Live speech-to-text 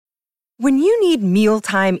When you need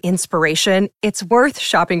mealtime inspiration, it's worth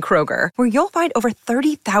shopping Kroger, where you'll find over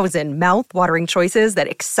 30,000 mouth-watering choices that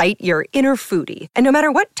excite your inner foodie. And no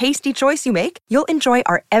matter what tasty choice you make, you'll enjoy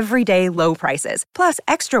our everyday low prices, plus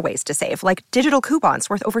extra ways to save, like digital coupons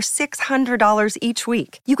worth over $600 each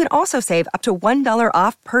week. You can also save up to $1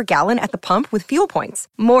 off per gallon at the pump with fuel points.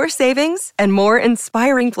 More savings and more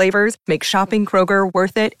inspiring flavors make shopping Kroger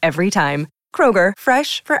worth it every time. Kroger,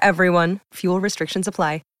 fresh for everyone. Fuel restrictions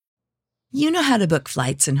apply. You know how to book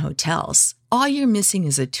flights and hotels. All you're missing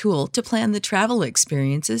is a tool to plan the travel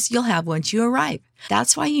experiences you'll have once you arrive.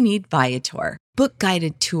 That's why you need Viator. Book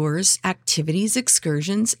guided tours, activities,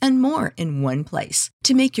 excursions, and more in one place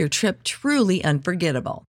to make your trip truly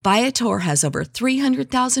unforgettable. Viator has over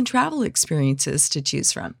 300,000 travel experiences to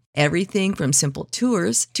choose from. Everything from simple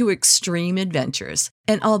tours to extreme adventures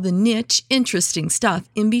and all the niche, interesting stuff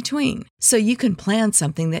in between. So you can plan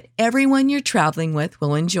something that everyone you're traveling with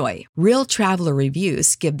will enjoy. Real traveler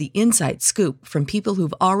reviews give the inside scoop from people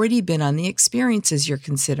who've already been on the experiences you're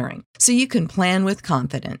considering. So you can plan with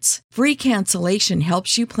confidence. Free cancellation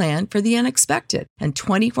helps you plan for the unexpected. And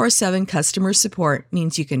 24/7 customer support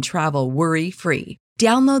means you can travel worry-free.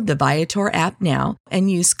 Download the Viator app now and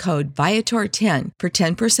use code Viator10 for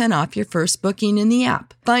 10% off your first booking in the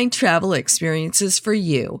app. Find travel experiences for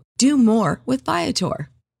you. Do more with Viator.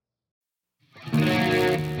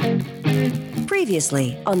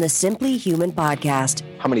 Previously on the Simply Human podcast.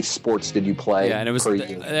 How many sports did you play? Yeah, and it was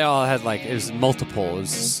they all had it was multiple. It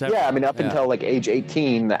was several, yeah, I mean, up until age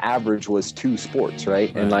 18, the average was 2 sports,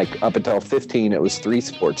 right? And up until 15, it was 3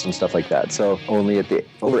 sports and stuff like that. So only at the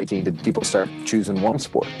over 18 did people start choosing one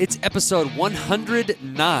sport. It's episode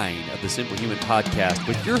 109 of the Simply Human podcast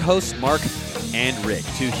with your hosts, Mark and Rick,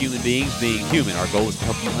 2 human beings being human. Our goal is to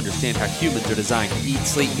help you understand how humans are designed to eat,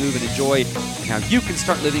 sleep, move, and enjoy, and how you can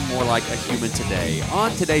start living more like a human today.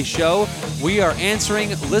 On today's show, we are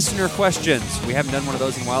answering listener questions. We haven't done one of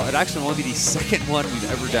those in a while. It actually will only be the second one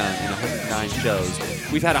we've ever done in 109 shows.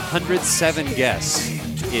 We've had 107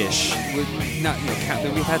 guests-ish. We've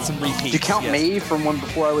had some repeats. Did you count me from one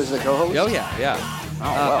before I was the co-host? Oh, yeah.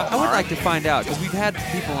 I would like to find out, because we've had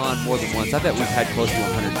people on more than once. I bet we've had close to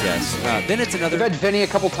 100 guests. Then it's another... We've had Vinny a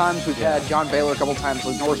couple times. We've had John Baylor a couple times.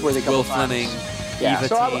 Northworthy a couple times. Will Fleming. Yeah, Eva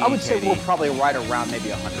so I would say Katie. we're probably right around maybe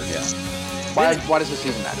 100. Yeah. Why does this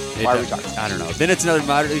even matter? Why are we talking? I don't know. Then it's another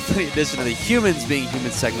moderately funny edition of the Humans Being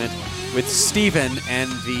Human segment with Steven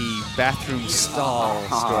and the bathroom stall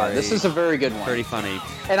story. This is a very good one. Pretty funny.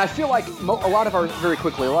 And I feel like a lot of our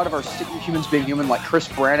Humans Being Human, like Chris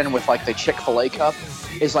Brandon with the Chick-fil-A cup,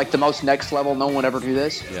 is the most next level. No one would ever do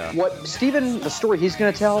this. Yeah. What Steven, the story he's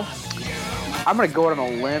going to tell, I'm going to go out on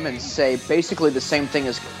a limb and say basically the same thing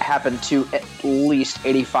has happened to at least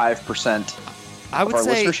 85%. I would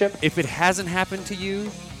say listenership. If it hasn't happened to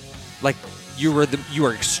you, you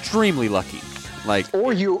are extremely lucky.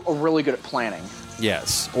 Or you are really good at planning.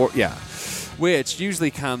 Yes. Which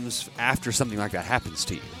usually comes after something like that happens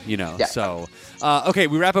to you, Yeah. So, okay,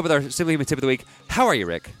 we wrap up with our Simply Human tip of the week. How are you,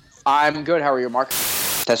 Rick? I'm good. How are you, Mark?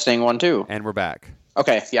 Testing 1, 2. And we're back.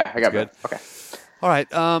 Okay. Yeah, I got good. Okay. All right.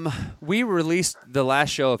 We released the last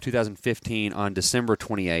show of 2015 on December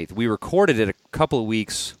 28th. We recorded it a couple of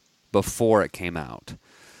weeks before it came out.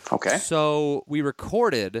 Okay. So we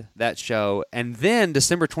recorded that show, and then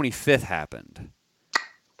December 25th happened.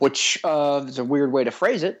 Which is a weird way to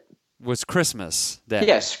phrase it. Was Christmas Day.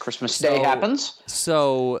 Yes, Christmas Day happens.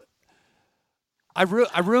 So I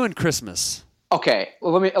ruined Christmas. Okay,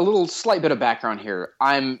 well, a little slight bit of background here.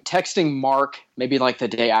 I'm texting Mark maybe the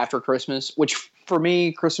day after Christmas, which for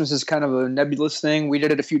me, Christmas is kind of a nebulous thing. We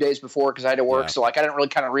did it a few days before because I had to work, so I didn't really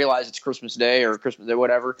kind of realize it's Christmas Day or Christmas Day,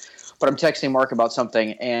 whatever. But I'm texting Mark about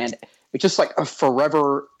something, and it's just a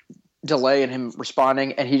forever delay in him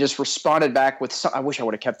responding, and he just responded back with I wish I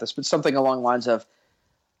would have kept this, but something along the lines of,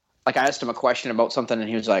 I asked him a question about something, and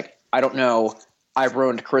he was like, I don't know, I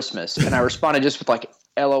ruined Christmas. And I responded just with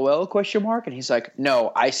LOL ? And he's like,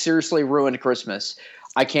 no, I seriously ruined Christmas.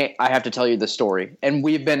 I have to tell you the story. And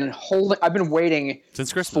I've been waiting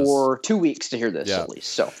since Christmas for 2 weeks to hear this at least.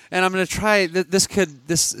 So, and I'm going to try,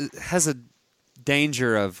 this has a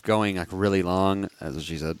danger of going really long, as what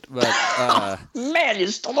she said. But, man, you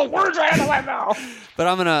stole the words right out of my mouth. But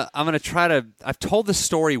I'm going to try to, I've told the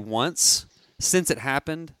story once since it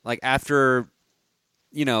happened, after,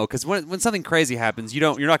 because when something crazy happens,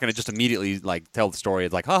 you're not going to just immediately tell the story.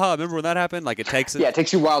 It's haha, remember when that happened? It takes it. Yeah, it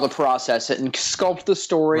takes you a while to process it and sculpt the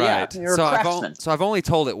story. Right. Yeah, you're a craftsman. So I've only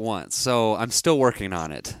told it once, so I'm still working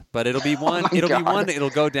on it. But it'll be one. It'll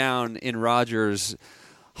go down in Roger's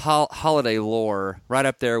holiday lore, right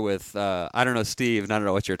up there with I don't know, Steve, and I don't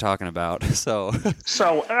know what you're talking about. So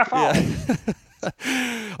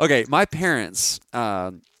okay, my parents,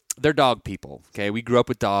 they're dog people. Okay, we grew up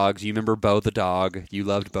with dogs. You remember Bo the dog? You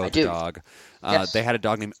loved Bo the dog. Yes. They had a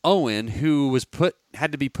dog named Owen who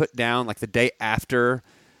had to be put down like the day after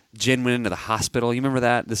Jen went into the hospital. You remember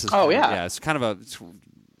that? This is yeah. It's kind of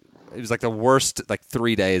it was like the worst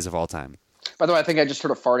 3 days of all time. By the way, I think I just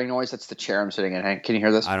heard a farting noise. That's the chair I'm sitting in. Hank, can you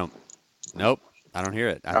hear this? Nope, I don't hear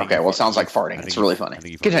it. Okay, well, it sounds like farting. It's really funny.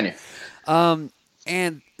 Continue.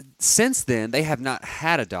 And since then, they have not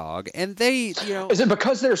had a dog, and they, Is it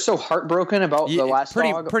because they're so heartbroken about the last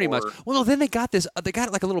dog? Pretty much. Well, no, then they got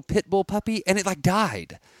like a little pit bull puppy, and it like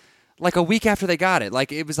died. Like a week after they got it.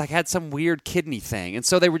 Like it was like had some weird kidney thing. And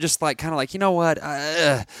so they were just like kind of like, you know what?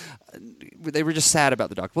 They were just sad about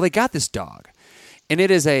the dog. Well, they got this dog. And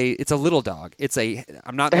it's a little dog. They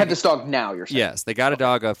have this dog now, you're saying? Yes, they got a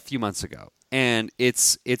dog a few months ago. And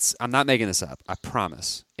it's I'm not making this up. I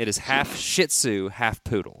promise. It is half Shih Tzu, half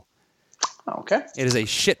poodle. Okay. It is a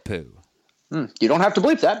shit poo. You don't have to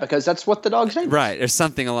bleep that because that's what the dog's name is. Right. There's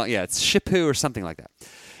something it's shit poo or something like that.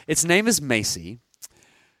 Its name is Macy.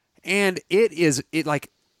 And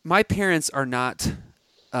my parents are not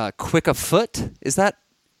quick of foot. Is that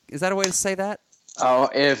a way to say that? Oh,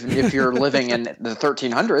 if you're living in the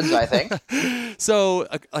 1300s, I think. So,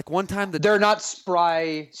 like one time they're not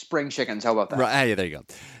spry spring chickens. How about that? Right, yeah, there you go.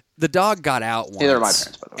 The dog got out once. Neither are my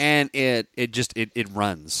parents, by the way. And it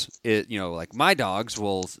runs. Like my dogs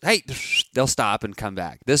they'll stop and come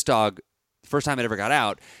back. This dog, first time it ever got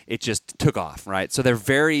out, it just took off, right? So it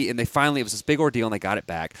was this big ordeal and they got it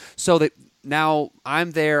back. So now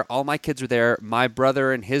I'm there, all my kids are there, my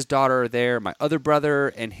brother and his daughter are there, my other brother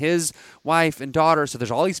and his wife and daughter. So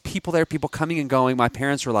there's all these people there, people coming and going. My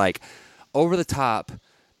parents were like, over the top,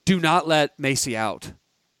 do not let Macy out.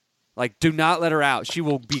 Like, do not let her out. She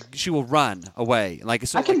will run away. Like,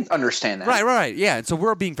 so, I can understand that. Right. Yeah. And so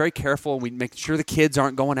we're being very careful. We make sure the kids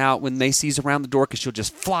aren't going out when Macy's around the door because she'll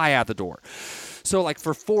just fly out the door. So, like,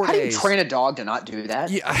 for 4 days... How do you train a dog to not do that?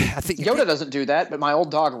 Yeah, I think... Yoda doesn't do that, but my old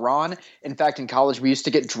dog, Ron, in fact, in college, we used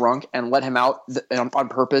to get drunk and let him out on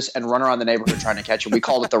purpose and run around the neighborhood trying to catch him. We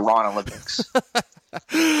called it the Ron Olympics.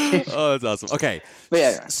 Oh, that's awesome. Okay.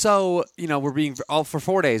 Yeah. So, we're being... for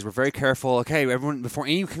 4 days, we're very careful. Okay, everyone, before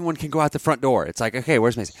anyone can go out the front door, it's like, okay,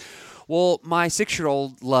 where's Macy? Well, my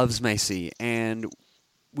 6-year-old loves Macy, and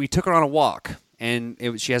we took her on a walk.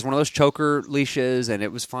 And she has one of those choker leashes, and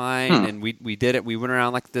it was fine. And we did it. We went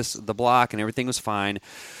around like the block, and everything was fine.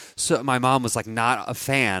 So my mom was like not a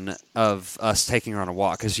fan of us taking her on a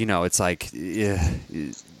walk because it's like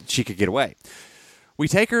she could get away. We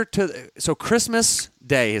take her so Christmas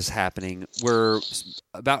Day is happening.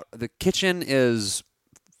 The kitchen is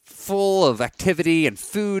full of activity and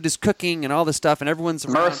food is cooking and all this stuff, and everyone's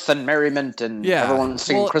around. Mirth and merriment, and everyone's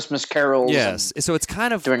singing Christmas carols. Yes, so it's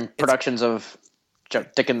kind of doing productions of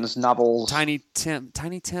Dickens novels. Tiny Tim,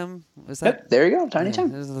 is that? Yep, there you go, Tiny Tim.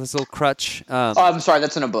 There's this little crutch. I'm sorry,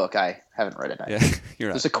 that's in a book. I haven't read it. Yeah, you're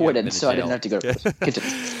right. It was acquitted, so I didn't have to go to prison.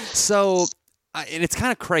 So, and it's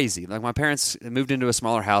kind of crazy. Like my parents moved into a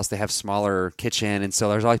smaller house. They have smaller kitchen, and so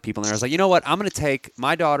there's all these people in there. I was like, you know what? I'm going to take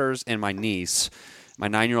my daughters and my niece, my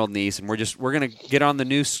 9-year-old niece, and we're gonna get on the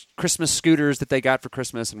new Christmas scooters that they got for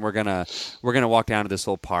Christmas, and we're gonna walk down to this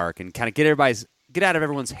little park and kind of get out of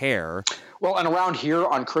everyone's hair. Well, and around here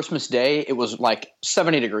on Christmas Day, it was like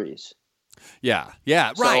 70 degrees. Yeah,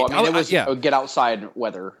 right. So, I mean, it was get outside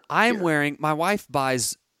weather. My wife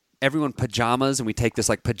buys everyone pajamas, and we take this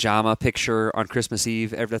like pajama picture on Christmas Eve.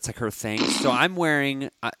 That's like her thing. So I'm wearing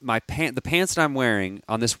the pants that I'm wearing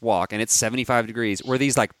on this walk, and it's 75 degrees, were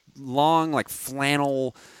these like long like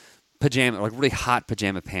flannel pajama, like really hot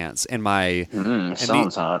pajama pants, and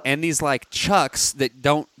sounds hot. And these like Chucks that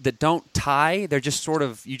don't tie. They're just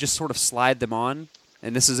you sort of slide them on,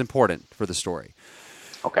 and this is important for the story.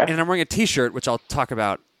 Okay. And I'm wearing a T-shirt, which I'll talk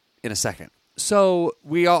about in a second. So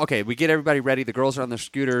we get everybody ready. The girls are on their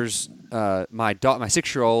scooters. My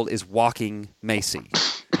 6-year-old is walking Macy.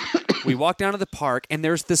 We walk down to the park, and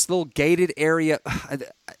there's this little gated area.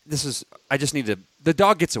 The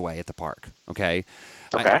dog gets away at the park, okay?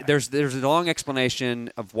 Okay. There's a long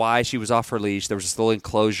explanation of why she was off her leash. There was this little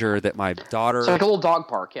enclosure that my daughter... So like a little dog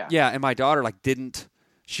park, yeah. Yeah, and my daughter didn't...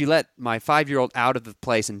 She let my 5-year-old out of the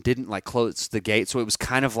place and didn't close the gate, so it was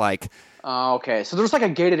kind of like... Okay, so there's like a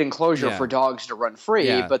gated enclosure for dogs to run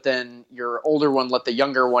free, but then your older one let the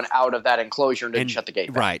younger one out of that enclosure and didn't shut the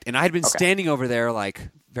gate back. Right, and I had been standing over there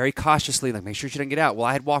very cautiously, make sure she didn't get out. Well,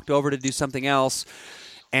 I had walked over to do something else,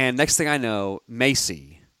 and next thing I know,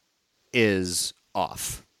 Macy is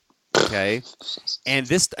off. Okay, and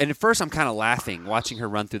at first I'm kind of laughing watching her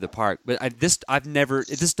run through the park, but this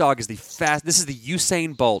dog is the fast. This is the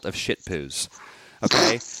Usain Bolt of shit poos.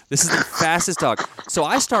 Okay, this is the fastest dog. So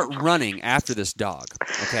I start running after this dog.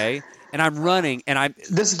 Okay, and I'm running, and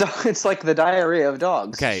this dog. It's like the diarrhea of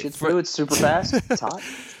dogs. Okay, Shih Tzu, it's super fast. It's hot.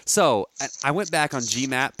 So I went back on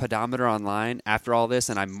GMAP pedometer online after all this,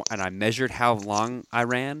 and I measured how long I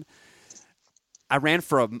ran. I ran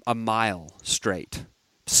for a mile straight.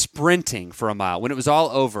 Sprinting for a mile. When it was all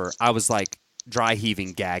over, I was like dry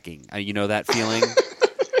heaving, gagging. You know that feeling?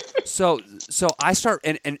 So I start,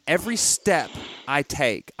 and every step I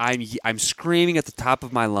take, I'm screaming at the top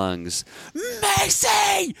of my lungs,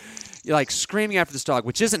 Macy! You're like screaming after this dog,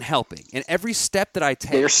 which isn't helping. And every step that I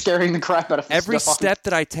take, you're scaring the crap out of this every dog. step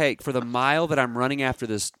that I take for the mile that I'm running after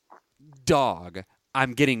this dog,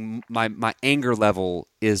 I'm getting my anger level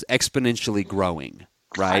is exponentially growing.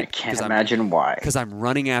 Right? I can't imagine why. Because I'm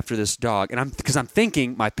running after this dog, and I'm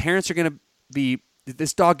thinking my parents are going to be.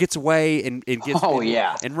 This dog gets away and gets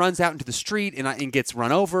and runs out into the street and gets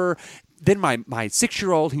run over. Then my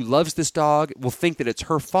 6-year-old who loves this dog will think that it's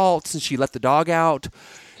her fault since she let the dog out.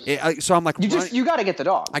 So I'm like, you got to get the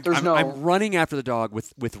dog. I'm running after the dog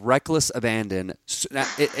with reckless abandon. So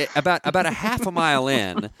about a half a mile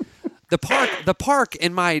in, the park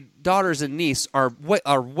and my daughters and niece are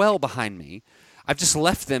well behind me. I've just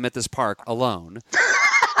left them at this park alone.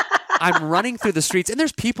 I'm running through the streets, and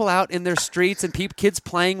there's people out in their streets and kids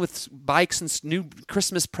playing with bikes and new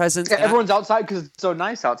Christmas presents. Yeah, everyone's outside because it's so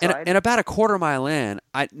nice outside. And about a quarter mile in,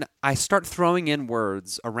 I start throwing in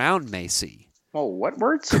words around Macy. Oh, what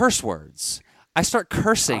words? Curse words. I start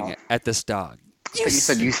cursing at this dog. You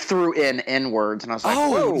said you threw in N-words, and I was like,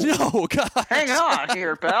 whoa. No, God. Hang on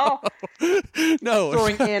here, pal. No.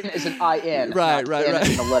 Throwing in is an I-N. Right.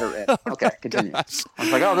 Is a letter N. Okay, continue. Gosh. I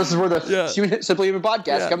was like, this is where the Simply Human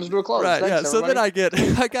podcast comes to a close. Right, Thanks, so everybody.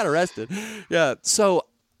 then I got arrested. Yeah, so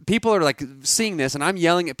people are like seeing this, and I'm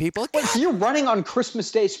yelling at people. Wait, so you're running on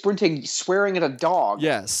Christmas Day, sprinting, swearing at a dog?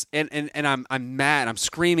 Yes, and I'm mad. I'm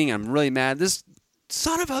screaming. I'm really mad. This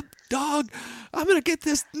son of a dog! I'm gonna get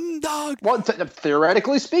this dog. Well,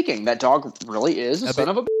 theoretically speaking, that dog really is a son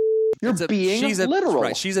of a. You're being literal.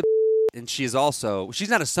 Right? She's a, and she's not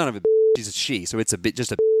a son of a. She's a she. So it's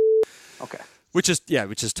just a. Okay. Which is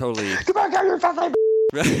totally. Come back here, you filthy.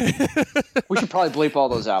 We should probably bleep all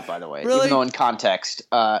those out, by the way, really? even though in context.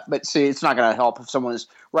 But see, it's not going to help if someone is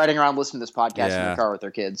riding around listening to this podcast in their car with their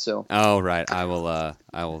kids. So. Oh right, I will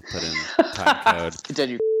put in time code.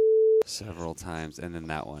 Continue. Several times, and then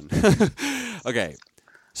that one. Okay,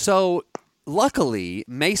 so luckily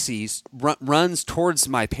Macy's runs towards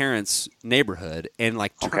my parents' neighborhood, and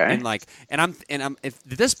I'm at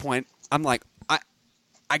this point I'm like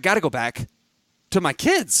I got to go back to my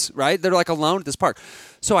kids, right? They're like alone at this park.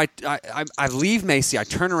 So I leave Macy, I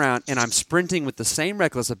turn around, and I'm sprinting with the same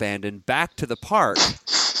reckless abandon back to the park.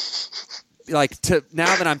 Now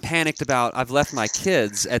that I'm panicked about, I've left my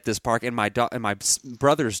kids at this park and my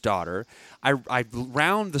brother's daughter. I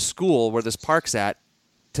round the school where this park's at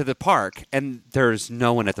to the park, and there's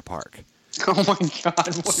no one at the park. Oh my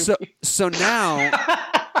God! So now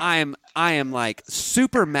I am like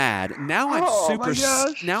super mad. Now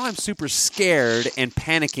I'm super scared and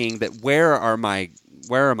panicking that where are my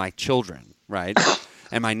children, right?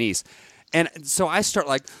 And my niece. And so I start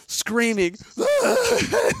like screaming.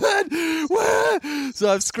 So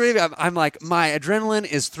I'm screaming. I'm like, my adrenaline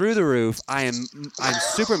is through the roof. I'm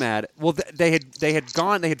super mad. Well, they had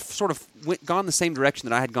gone the same direction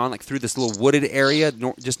that I had gone, like through this little wooded area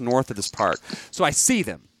just north of this park. So I see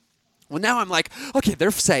them. Well, now I'm like, okay,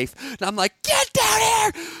 they're safe. And I'm like, get down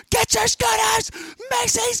here! Get your scooters!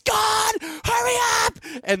 Macy's gone! Hurry up!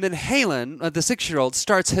 And then Halen, the 6-year-old,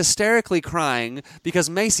 starts hysterically crying because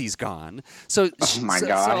Macy's gone. So, gosh.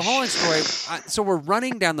 So, whole story. So we're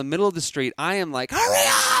running down the middle of the street. I am like, hurry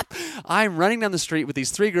up! I'm running down the street with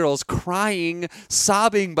these 3 girls crying,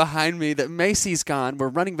 sobbing behind me that Macy's gone. We're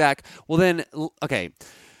running back. Well, then, okay.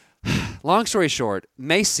 Long story short,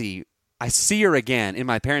 Macy... I see her again in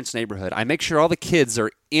my parents' neighborhood. I make sure all the kids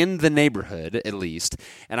are in the neighborhood, at least,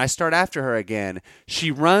 and I start after her again.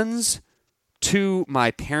 She runs to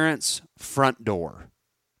my parents' front door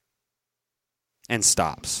and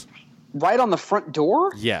stops. Right on the front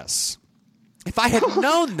door? Yes. If I had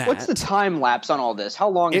known that... What's the time lapse on all this? How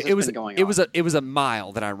long has this been going on? It was a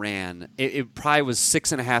mile that I ran. It probably was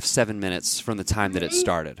 6.5, 7 minutes from the time that it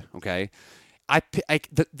started, okay?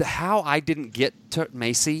 How I didn't get to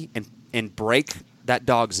Macy and break that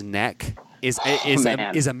dog's neck is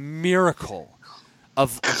a miracle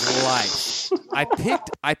of life.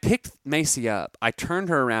 I picked Macy up. I turned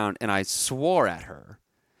her around and I swore at her,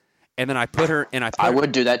 And then I put her, and I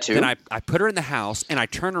would do that too. Then I put her in the house, and I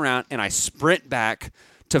turn around and I sprint back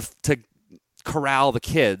to corral the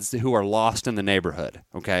kids who are lost in the neighborhood.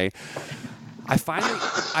 Okay. I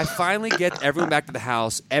finally get everyone back to the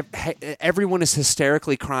house. Everyone is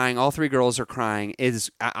hysterically crying. All three girls are crying.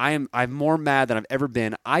 I'm more mad than I've ever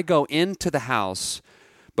been. I go into the house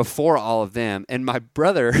before all of them, and my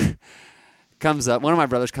brother comes up. One of my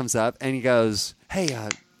brothers comes up, and he goes, "Hey,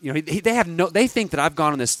 they think that I've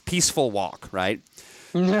gone on this peaceful walk, right?"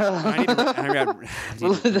 No.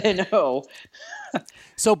 They know.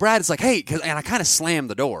 So Brad is like, "Hey," and I kind of slammed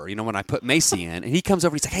the door, when I put Macy in, and he comes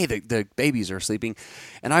over. He's like, "Hey, the babies are sleeping,"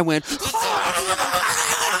 and I went, and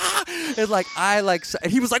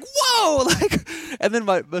he was like, "Whoa!" And then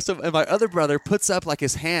my other brother puts up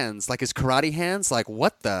his hands, his karate hands,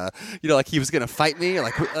 what the, he was gonna fight me,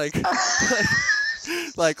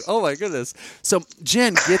 oh my goodness. So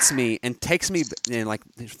Jen gets me and takes me and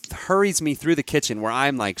hurries me through the kitchen where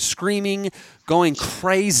I'm screaming, going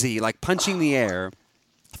crazy, punching the air,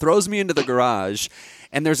 throws me into the garage,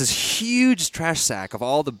 and there's this huge trash sack of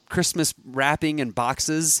all the Christmas wrapping and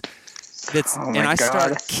boxes. I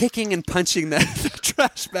start kicking and punching the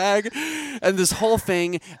trash bag, and this whole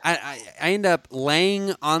thing, I end up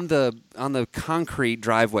laying on the concrete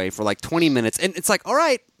driveway for 20 minutes, and it's all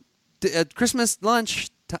right, Christmas lunch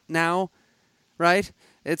now, right?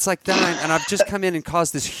 It's done, and I've just come in and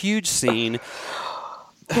caused this huge scene.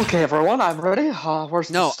 Okay, everyone, I'm ready. Where's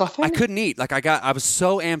the stuffing? I couldn't eat. I was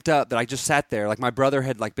so amped up that I just sat there. My brother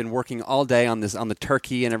had been working all day on the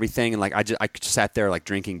turkey and everything, and I just sat there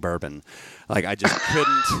drinking bourbon. I just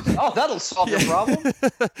couldn't. Oh, that'll solve your problem.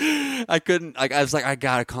 I couldn't. I was I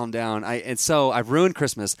gotta calm down. And so I've ruined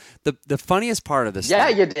Christmas. The funniest part of this. Yeah,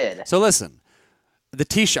 thing, you did. So listen, the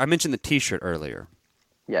T-shirt. I mentioned the T-shirt earlier.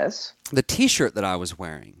 Yes. The T-shirt that I was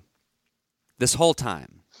wearing this whole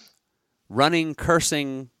time, running,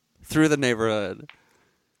 cursing through the neighborhood,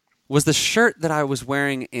 was the shirt that I was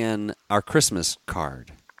wearing in our Christmas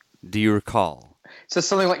card. Do you recall? So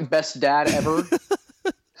something like "Best Dad Ever."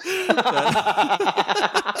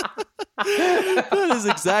 That is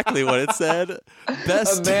exactly what it said.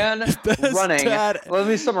 Best running. Dad Let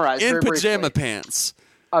me summarize. in very pajama briefly. pants.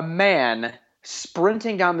 A man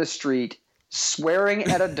sprinting down the street, swearing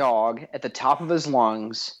at a dog at the top of his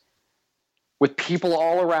lungs, with people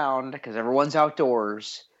all around because everyone's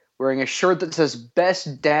outdoors, wearing a shirt that says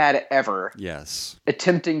 "Best Dad Ever." Yes.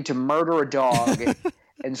 Attempting to murder a dog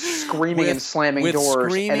and screaming and slamming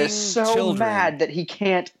doors, and is so children. mad that he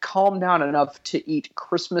can't calm down enough to eat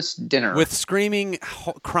Christmas dinner. With screaming,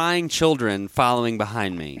 crying children following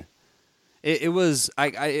behind me. It was.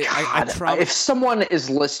 I tried. If someone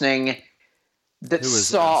is listening that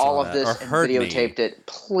saw all of this and videotaped it,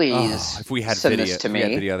 please if we had send video, this to if me. we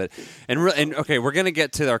had video of it. And okay, we're gonna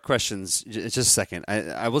get to our questions just a second.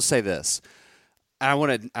 I will say this. I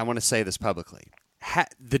want to say this publicly.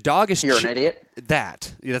 The dog is. You're an idiot.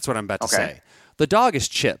 That's what I'm about to say. The dog is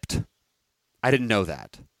chipped. I didn't know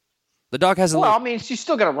that. The dog has a. Well, I mean, you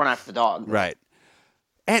still got to run after the dog, right?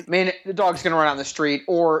 And I mean, the dog's going to run out in the street,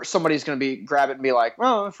 or somebody's going to grab it and be like,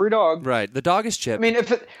 "Oh, free dog." Right. The dog is chipped. I mean,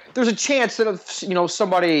 there's a chance that if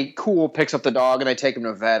somebody cool picks up the dog and they take him to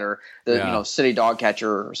a vet, or the city dog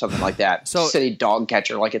catcher or something like that. So, city dog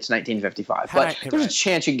catcher, like it's 1955. But there's a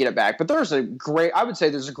chance you can get it back. But there's I would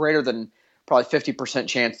say there's a greater than probably 50%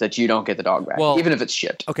 chance that you don't get the dog back, even if it's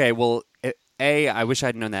shipped. Okay. Well, A, I wish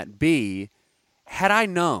I'd known that. B, had I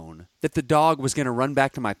known that the dog was going to run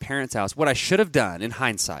back to my parents' house, what I should have done in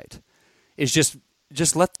hindsight is just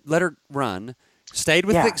let her run, stayed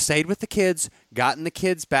with the kids, gotten the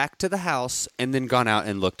kids back to the house, and then gone out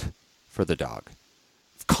and looked for the dog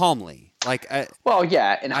calmly. In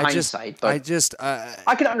hindsight, but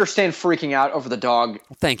I can understand freaking out over the dog.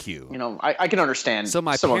 Thank you. I can understand. So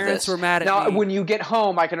my some parents of this. were mad at me. Now, when you get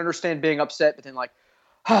home, I can understand being upset, but then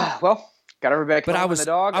got everybody back home and the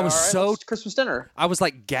dog. I was so Christmas dinner. I was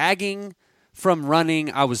gagging from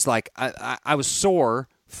running. I was I was sore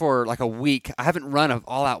for a week. I haven't run an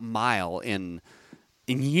all-out mile in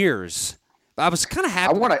years. But I was kind of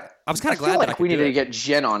happy. I was kind of glad that I could we needed do to get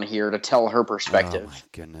Jen on here to tell her perspective. Oh my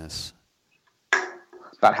goodness.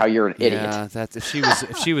 About how you're an idiot. Yeah,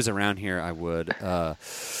 if she was around here, I would.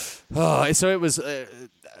 So it was.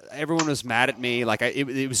 Everyone was mad at me.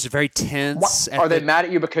 It was very tense. Are they mad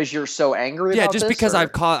at you because you're so angry? Yeah, about just this, because I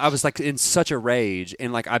was in such a rage,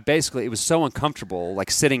 and it was so uncomfortable,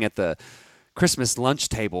 sitting at the Christmas lunch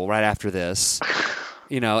table right after this.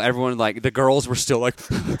 Everyone the girls were still and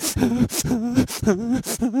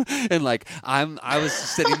I was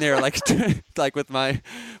sitting there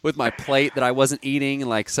with my plate that I wasn't eating,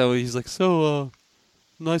 and so he's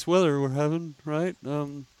nice weather we're having, right?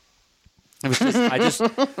 It was just,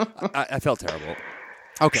 I felt terrible.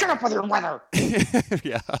 Okay. Shut up with your weather.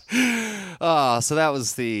 Yeah. So that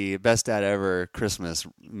was the best dad ever Christmas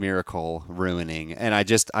miracle ruining, and I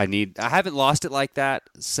haven't lost it like that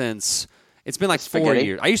since. It's been like 4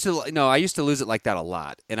 years. I used to lose it like that a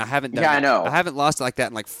lot, and I haven't done. Yeah, I know. I haven't lost it like that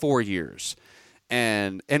in like 4 years,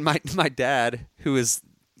 and my dad, who is,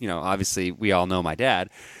 obviously we all know my dad.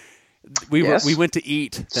 We went to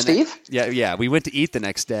eat. Steve? We went to eat the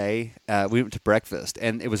next day. We went to breakfast,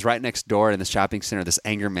 and it was right next door in the shopping center, this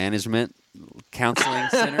anger management counseling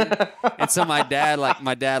center. And so my dad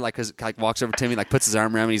walks over to me, like puts his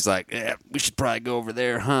arm around me. He's like, "Yeah, we should probably go over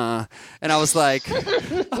there, huh?" And I was like,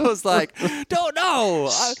 "Don't know.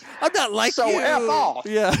 I'm not like so you." So F off.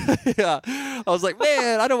 Yeah. I was like,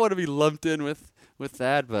 "Man, I don't want to be lumped in with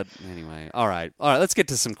that," but anyway, all right, let's get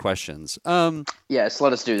to some questions. Yes,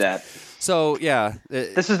 let us do that. So yeah,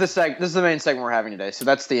 this is the main segment we're having today. So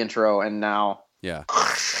that's the intro, and now we're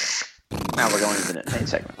going into the main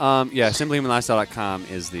segment. simplyhumanlifestyle.com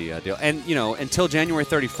is the deal, and until January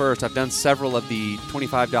 31st, I've done several of the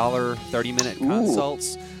 $25 30-minute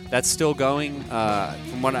consults. That's still going.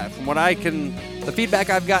 From what I can, the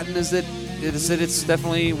feedback I've gotten is that it's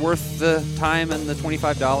definitely worth the time and the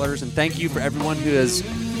 $25. And thank you for everyone who has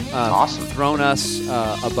thrown us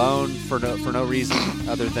a bone for no reason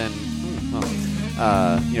other than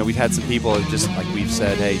we've had some people who just, like we've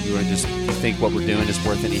said, hey, you think what we're doing is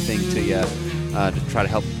worth anything to you, to try to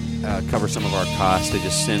help cover some of our costs. They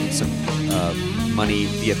just send some money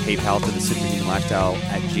via PayPal to the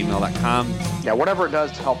simplyhumanlifestyle@gmail.com. Yeah, whatever it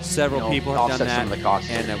does to help. Several people have done that, some of the costs.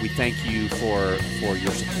 And we thank you for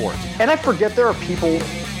your support. And I forget there are people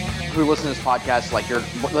who listen to this podcast,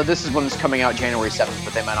 this is when it's coming out January 7th,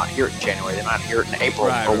 but they might not hear it in January. They might not hear it in April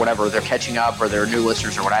or whatever. They're catching up, or they're new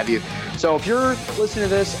listeners or what have you. So if you're listening to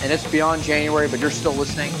this and it's beyond January, but you're still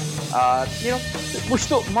listening,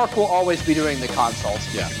 Mark will always be doing the consults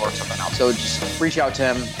or something else. So just reach out to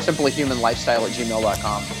him,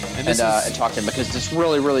 simplyhumanlifestyle@gmail.com, and talk to him, because it's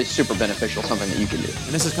really, really super beneficial, something that you can do.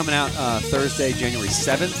 And this is coming out Thursday, January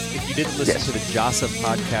 7th. If you didn't listen to the Joseph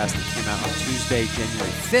podcast that came out on Tuesday,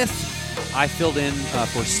 January 5th, I filled in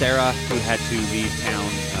for Sarah, who had to leave town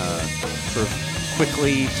sort of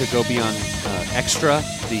quickly to go be on Extra,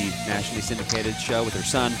 the nationally syndicated show with her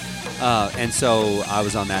son. And so I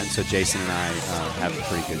was on that, and so Jason and I have a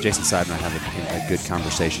pretty good, Jason Seid and I have a good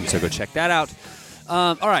conversation, so go check that out.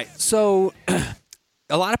 All right, so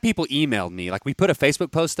a lot of people emailed me. Like, we put a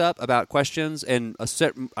Facebook post up about questions, and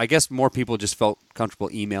I guess more people just felt comfortable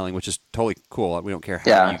emailing, which is totally cool. We don't care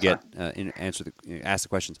how you get ask the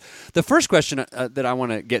questions. The first question that I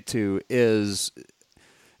want to get to is,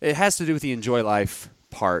 it has to do with the enjoy life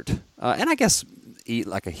part, and I guess eat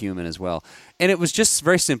like a human as well. And it was just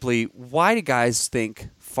very simply, why do guys think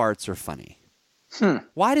farts are funny?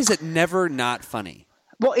 Why does it never not funny?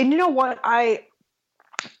 Well, and you know what?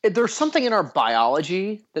 There's something in our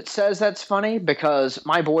biology that says that's funny, because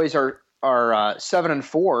my boys are 7 and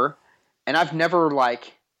 4, and I've never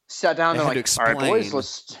sat down and all right, boys,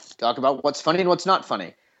 let's talk about what's funny and what's not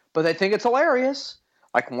funny. But they think it's hilarious.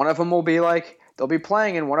 Like, one of them will be they'll be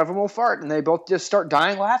playing and one of them will fart, and they both just start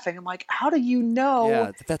dying laughing. I'm like, how do you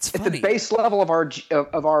know that's funny? At the base level of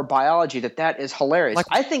our biology that is hilarious?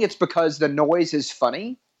 I think it's because the noise is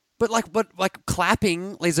funny. But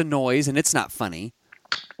clapping is a noise, and it's not funny.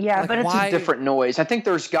 Yeah, but it's a different noise. I think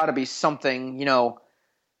there's got to be something, about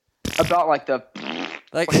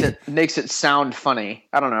that makes it sound funny.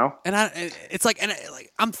 I don't know. And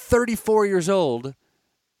I'm 34 years old,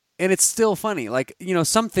 and it's still funny.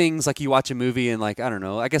 Some things, you watch a movie and I don't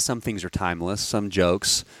know. I guess some things are timeless, some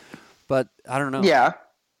jokes, but I don't know. Yeah.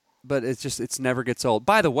 But it's never gets old.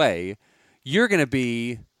 By the way, you're going to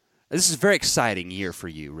be. This is a very exciting year for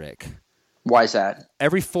you, Rick. Why is that?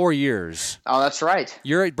 Every 4 years. Oh, that's right.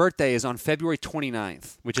 Your birthday is on February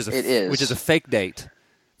 29th, which is a fake date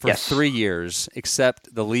for 3 years,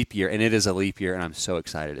 except the leap year, and it is a leap year, and I'm so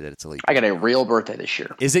excited that it's a leap year. I got a real birthday this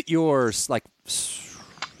year. Is it yours,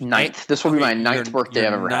 9th? This will be my 9th birthday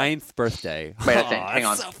I've ever had. 9th birthday. Wait, I think. Hang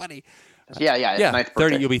on. That's so funny. Yeah. 9th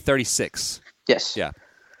birthday. You'll be 36. Yes. Yeah.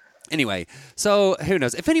 Anyway, so who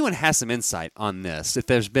knows? If anyone has some insight on this, if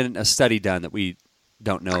there's been a study done that we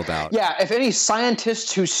don't know about. Yeah, if any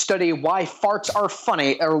scientists who study why farts are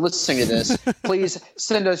funny are listening to this, please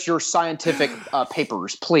send us your scientific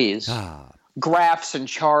papers, please. Graphs and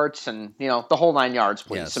charts and, the whole 9 yards,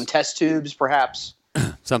 please. Yes. Some test tubes, perhaps.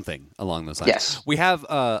 Something along those lines. Yes. We have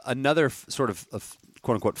another sort of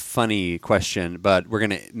quote unquote funny question, but we're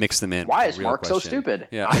going to mix them in. Why is Mark so stupid?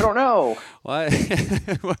 Yeah. I don't know. Why?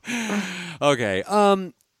 Okay.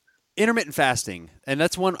 Intermittent fasting, and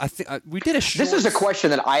that's one I think we did a short. This is a question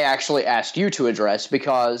that I actually asked you to address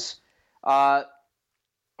because I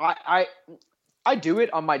do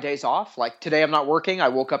it on my days off. Like today I'm not working. I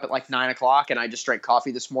woke up at like 9 o'clock and I just drank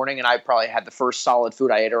coffee this morning, and I probably had the first solid food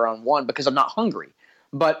I ate around 1 because I'm not hungry.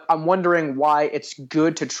 But I'm wondering why it's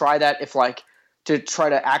good to try that to try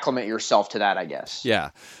to acclimate yourself to that, I guess.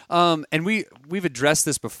 Yeah. And we've addressed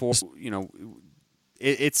this before. You know,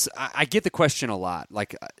 I get the question a lot.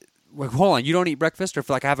 Like, hold on, you don't eat breakfast, or if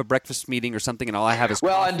like I have a breakfast meeting or something, and all I have is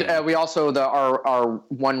coffee. And we also our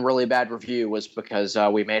one really bad review was because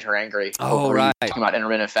we made her angry. Oh, right. Talking about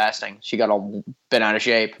intermittent fasting, she got all bent out of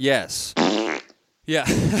shape. Yes. Yeah.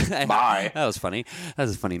 Bye. That was funny. That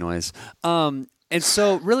was a funny noise. And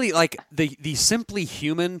so, really, like the simply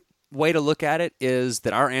human way to look at it is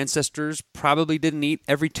that our ancestors probably didn't eat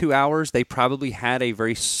every 2 hours. They probably had a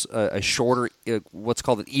very a shorter, what's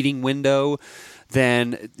called an eating window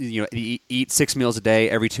than, you know, eat 6 meals a day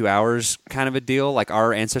every 2 hours kind of a deal. Like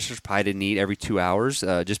our ancestors probably didn't eat every 2 hours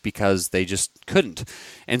just because they just couldn't.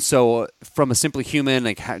 And so from a simply human,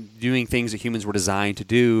 like doing things that humans were designed to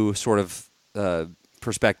do sort of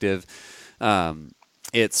perspective,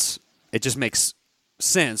 it just makes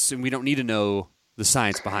sense, and we don't need to know the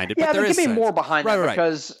science behind it. Yeah, but there give me science. more behind right, that right.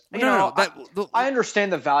 because I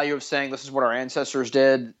understand the value of saying this is what our ancestors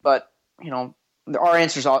did, but you know, our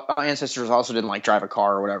ancestors also didn't like drive a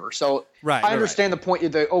car or whatever. So I understand the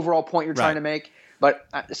point, the overall point you're trying to make, but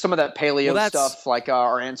some of that paleo stuff, like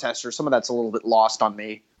our ancestors, some of that's a little bit lost on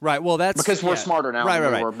me. Right. Well, that's because we're smarter now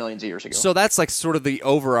than we were millions of years ago. So that's like sort of the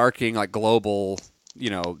overarching, like global, you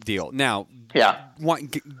know, deal. Now,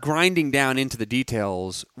 grinding down into the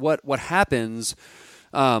details, what happens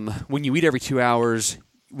when you eat every 2 hours?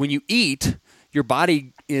 When you eat, your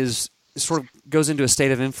body is sort of goes into a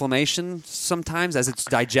state of inflammation sometimes as it's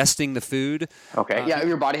digesting the food. Okay.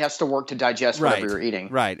 Your body has to work to digest whatever you're eating.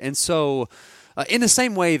 Right. And so in the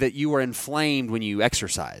same way that you are inflamed when you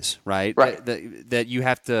exercise, right? Right. That you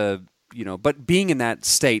have to, you know, but being in that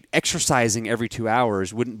state, exercising every 2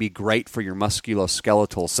 hours wouldn't be great for your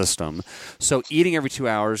musculoskeletal system. So eating every 2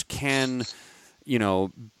 hours can, you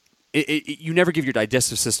know, you never give your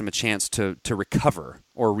digestive system a chance to recover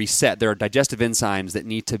or reset. There are digestive enzymes that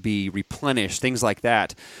need to be replenished, things like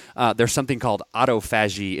that. There's something called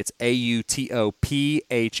autophagy. It's AUTOPHAGY.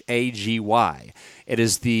 It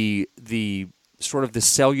is the sort of the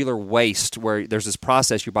cellular waste where there's this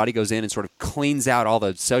process your body goes in and sort of cleans out all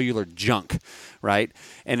the cellular junk, right?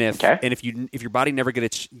 And if your body never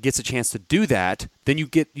gets a chance to do that, then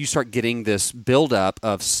you start getting this buildup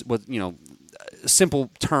of what, you know, simple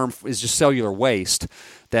term is just cellular waste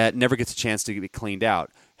that never gets a chance to get cleaned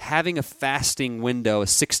out. Having a fasting window, a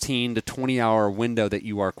 16 to 20 hour window that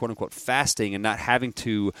you are quote unquote fasting and not having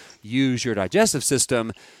to use your digestive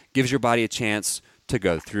system gives your body a chance to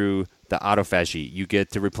go through the autophagy. You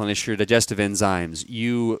get to replenish your digestive enzymes.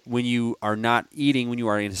 When you are not eating, when you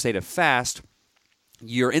are in a state of fast,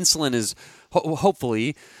 your insulin is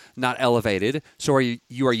hopefully not elevated, so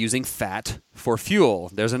you are using fat for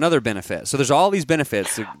fuel. There's another benefit. So there's all these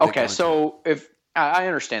benefits. Okay, so if I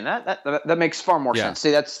understand that makes far more sense.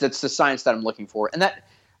 See, that's the science that I'm looking for, and that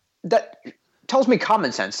tells me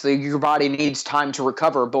common sense. Your body needs time to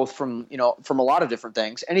recover, both from a lot of different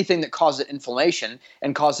things. Anything that causes inflammation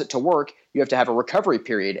and causes it to work, you have to have a recovery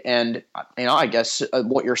period. And I guess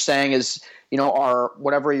what you're saying is,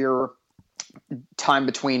 whatever your time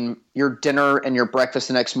between your dinner and your breakfast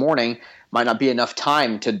the next morning might not be enough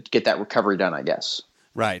time to get that recovery done, I guess.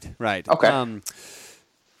 Right. Okay. I'm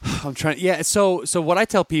trying. Yeah. So what I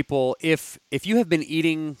tell people, if you have been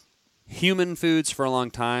eating human foods for a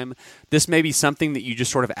long time, this may be something that you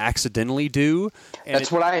just sort of accidentally do.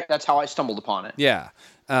 That's how I stumbled upon it. Yeah.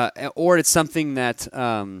 Or it's something that,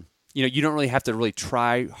 you don't really have to really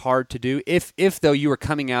try hard to do. If though you are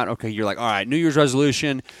coming out, okay, you're like, all right, New Year's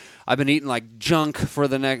resolution, I've been eating like junk for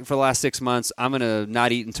the last 6 months. I'm going to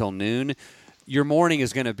not eat until noon. Your morning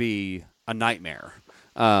is going to be a nightmare.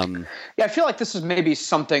 I feel like this is maybe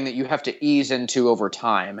something that you have to ease into over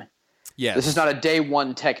time. Yes. This is not a day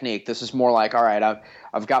one technique. This is more like, all right,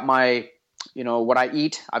 I've got my, what I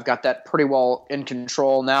eat. I've got that pretty well in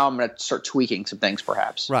control. Now I'm going to start tweaking some things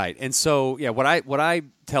perhaps. Right. And so, what I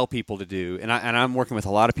tell people to do, and I'm working with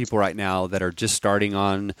a lot of people right now that are just starting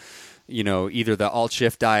on, either the alt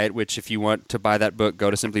shift diet, which if you want to buy that book,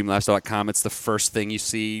 go to simplyhumanlifestyle.com. It's the first thing you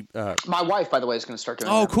see. My wife, by the way, is going to start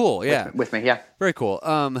doing that. Oh, cool. Yeah. With me. Yeah. Very cool.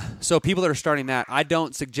 So people that are starting that, I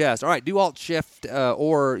don't suggest, all right, do alt shift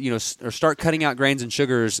or start cutting out grains and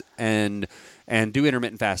sugars and do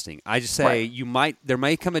intermittent fasting. I just say there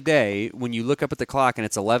may come a day when you look up at the clock and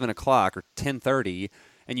it's 11 o'clock or 10:30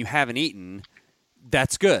 and you haven't eaten.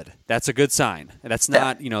 That's good. That's a good sign. That's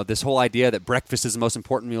not, this whole idea that breakfast is the most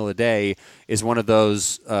important meal of the day is one of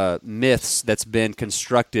those myths that's been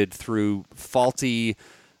constructed through faulty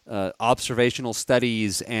observational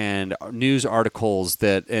studies and news articles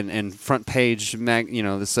and front page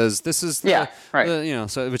that says this is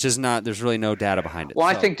so which is not, there's really no data behind it. Well,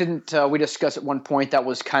 I think didn't we discuss at one point that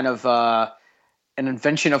was kind of an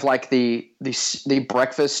invention of like the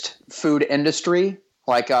breakfast food industry?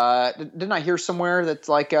 Like, didn't I hear somewhere that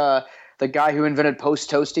like the guy who invented Post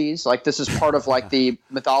Toasties, like this is part of like the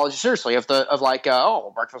mythology, seriously, of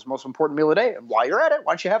breakfast is the most important meal of the day. And while you're at it,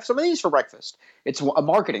 why don't you have some of these for breakfast? It's a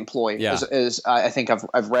marketing ploy, as I think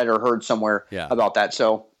I've read or heard somewhere about that.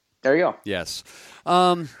 So there you go. Yes.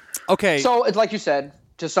 Okay. So it's like you said,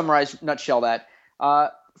 to summarize, nutshell that.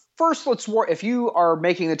 First, let's worry if you are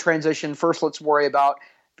making the transition. First, let's worry about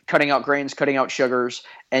cutting out grains, cutting out sugars,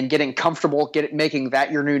 and getting comfortable, making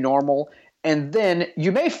that your new normal. And then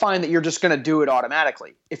you may find that you're just going to do it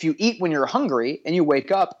automatically. If you eat when you're hungry and you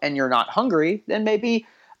wake up and you're not hungry, then maybe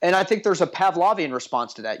 – and I think there's a Pavlovian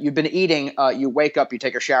response to that. You've been eating you wake up, you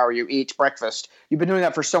take a shower, you eat breakfast. You've been doing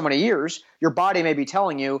that for so many years. Your body may be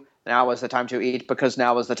telling you now is the time to eat because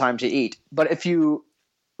now is the time to eat. But if you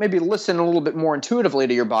maybe listen a little bit more intuitively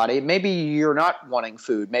to your body, maybe you're not wanting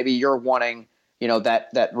food. Maybe you're wanting –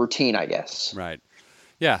 that routine, I guess. Right.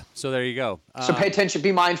 Yeah. So there you go. So pay attention.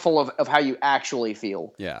 Be mindful of how you actually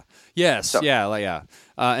feel. Yeah. Yes. So. Yeah.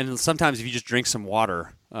 And sometimes if you just drink some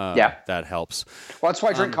water, that helps. Well, that's why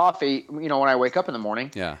I drink coffee. When I wake up in the morning.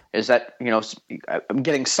 Yeah. Is that I'm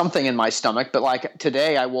getting something in my stomach. But like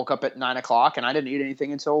today, I woke up at 9 o'clock and I didn't eat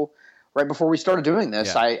anything until right before we started doing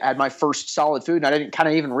this. I had my first solid food and I didn't kind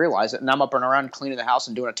of even realize it. And I'm up and around cleaning the house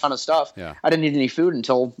and doing a ton of stuff. Yeah. I didn't eat any food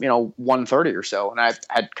until 1:30 or so, and I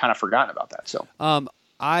had kind of forgotten about that. So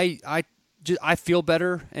I feel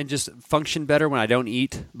better and just function better when I don't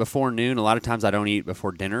eat before noon. A lot of times I don't eat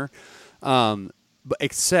before dinner. But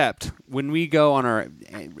except when we go on our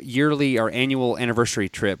annual anniversary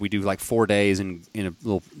trip, we do like 4 days in a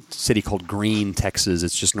little city called Greene, Texas.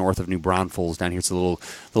 It's just north of New Braunfels down here. It's a little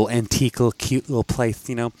antique, little cute little place,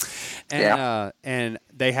 and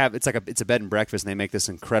they have it's a bed and breakfast, and they make this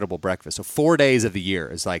incredible breakfast. So 4 days of the year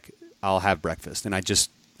is like I'll have breakfast, and I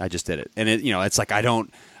just did it, and it's like I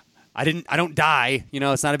don't die.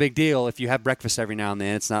 It's not a big deal if you have breakfast every now and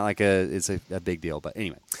then. It's not like it's a big deal, but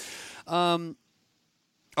anyway.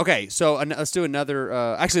 Okay, so let's do another.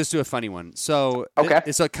 Let's do a funny one. So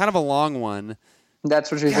it's a kind of a long one. That's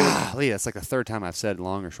what you're doing. Golly, that's like the third time I've said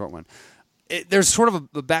long or short one. There's sort of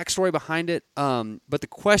a backstory behind it, but the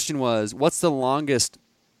question was, what's the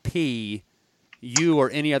pee you or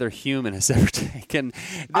any other human has ever taken?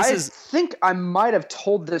 I think I might have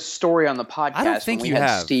told this story on the podcast. I don't think when we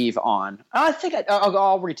had Steve on. I think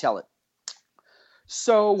I'll retell it.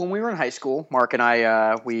 So when we were in high school, Mark and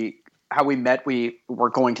I, how we met, we were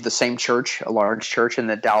going to the same church, a large church in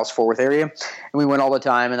the Dallas-Fort Worth area, and we went all the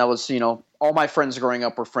time. And that was, all my friends growing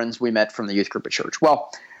up were friends we met from the youth group at church.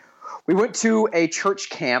 Well, we went to a church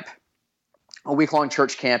camp, a week-long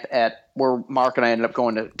church camp where Mark and I ended up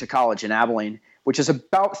going to college in Abilene, which is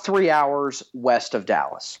about 3 hours west of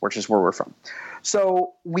Dallas, which is where we're from.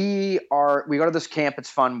 So we go to this camp. It's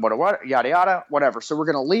fun, what, yada, yada, whatever. So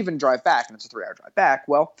we're going to leave and drive back, and it's a 3-hour drive back.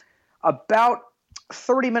 Well, about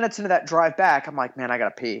 30 minutes into that drive back, I'm like, man, I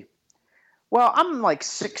got to pee. Well, I'm like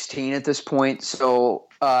 16 at this point. So,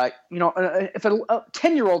 if a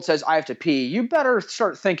 10-year-old says I have to pee, you better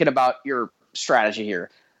start thinking about your strategy here.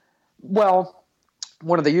 Well,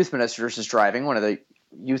 one of the youth ministers is driving, one of the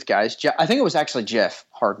youth guys. I think it was actually Jeff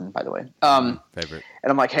Harden, by the way. Favorite.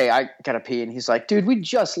 And I'm like, hey, I got to pee. And he's like, dude, we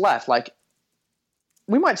just left. Like,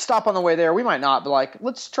 we might stop on the way there. We might not, but like,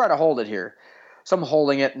 let's try to hold it here. So I'm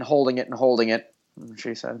holding it and holding it and holding it.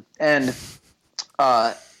 She said, and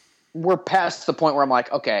we're past the point where I'm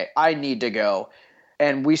like, okay, I need to go.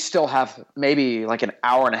 And we still have maybe like an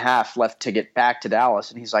hour and a half left to get back to Dallas.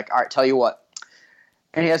 And he's like, all right, tell you what.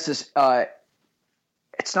 And he has this,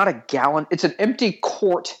 it's not a gallon. It's an empty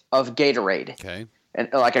quart of Gatorade. Okay.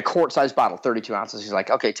 And like a quart-sized bottle, 32 ounces. He's like,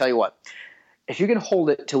 okay, tell you what. If you can hold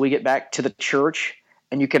it till we get back to the church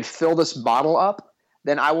and you can fill this bottle up,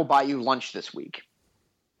 then I will buy you lunch this week.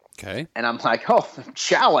 Okay. And I'm like,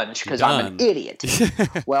 challenge, because I'm an idiot.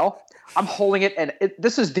 Well, I'm holding it, and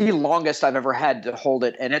this is the longest I've ever had to hold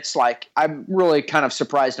it, and it's like I'm really kind of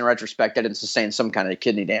surprised in retrospect I didn't sustain some kind of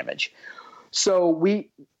kidney damage. So we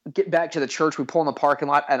get back to the church, we pull in the parking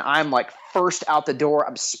lot, and I'm like first out the door.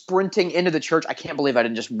 I'm sprinting into the church. I can't believe I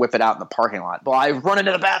didn't just whip it out in the parking lot. But I run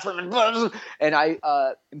into the bathroom and I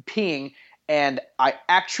am peeing, and I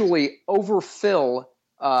actually overfill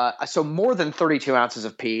so more than 32 ounces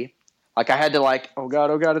of pee. Like I had to oh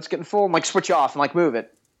god, it's getting full, and switch off and move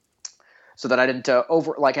it so that I didn't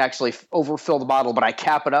actually overfill the bottle. But I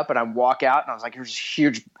cap it up and I walk out, and I was like, here's this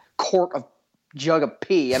huge jug of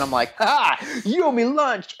pee, and I'm like, you owe me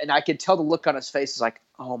lunch. And I could tell the look on his face is like,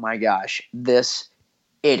 oh my gosh, this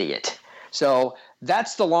idiot. So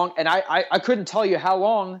that's the long, and I couldn't tell you how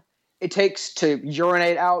long it takes to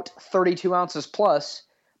urinate out 32 ounces plus.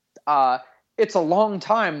 It's a long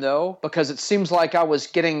time, though, because it seems like I was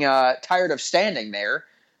getting tired of standing there.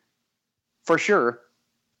 For sure.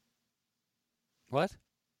 What?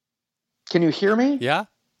 Can you hear me? Yeah.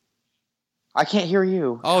 I can't hear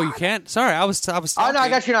you. Oh, you can't? Sorry, I was talking. Oh, no, I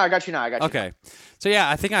got you now. Okay. So, yeah,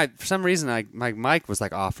 I think for some reason, my mic was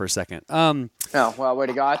off for a second. Oh, well, way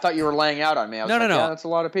to go. I thought you were laying out on me. I was no. Yeah, that's a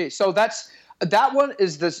lot of pee. So that one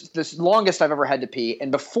is this longest I've ever had to pee.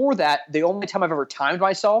 And before that, the only time I've ever timed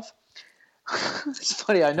myself, it's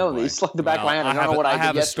funny, I know these like the back of my hand. I don't know what I did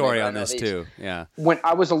have a yesterday, story on this too. Yeah. When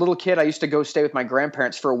I was a little kid, I used to go stay with my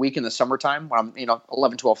grandparents for a week in the summertime when I'm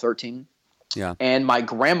 11, 12, 13. Yeah. And my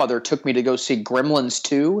grandmother took me to go see Gremlins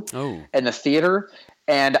 2 in the theater.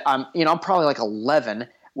 And I'm probably 11.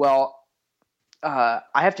 Well, I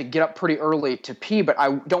have to get up pretty early to pee, but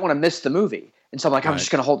I don't want to miss the movie. And so I'm like, I'm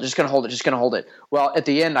just going to hold it. Well, at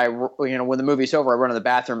the end, when the movie's over, I run to the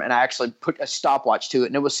bathroom, and I actually put a stopwatch to it,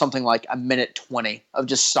 and it was something like a minute 20 of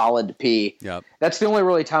just solid pee. Yep. That's the only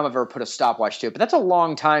really time I've ever put a stopwatch to it. But that's a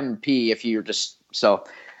long time pee if you're just – so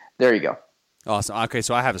there you go. Awesome. Okay,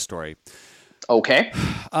 so I have a story. Okay.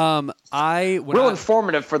 Real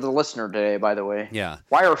informative for the listener today, by the way. Yeah.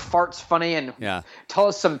 Why are farts funny? And tell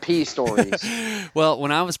us some pee stories. Well,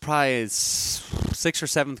 when I was probably 6th or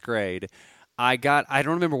 7th grade – I don't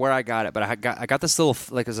remember where I got it, but I got this little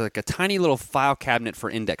it was like a tiny little file cabinet for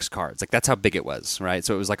index cards. That's how big it was, right?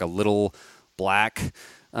 So it was like a little black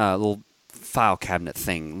little file cabinet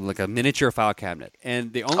thing, like a miniature file cabinet.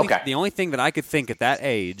 And the only thing that I could think at that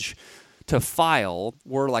age to file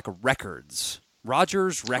were records.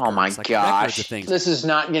 Rogers records. Oh my gosh! Of things. This is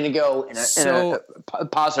not going to go in a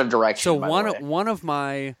positive direction. So one of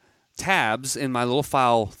my tabs in my little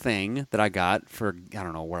file thing that I got for I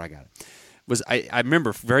don't know where I got it. I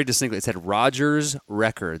remember very distinctly it said Rogers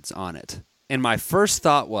Records on it, and my first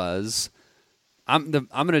thought was, I'm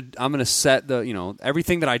gonna set the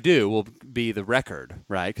everything that I do will be the record,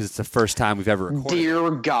 right? Because it's the first time we've ever recorded.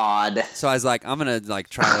 Dear God! So I was like, I'm gonna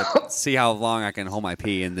try to see how long I can hold my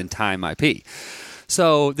pee and then time my pee.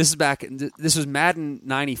 So this was Madden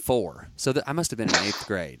 '94. So I must have been in 8th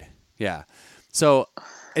grade. Yeah. So.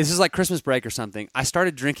 This is like Christmas break or something. I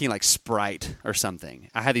started drinking Sprite or something.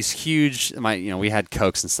 I had these huge, we had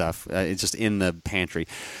Cokes and stuff. It's just in the pantry.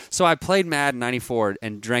 So I played Madden '94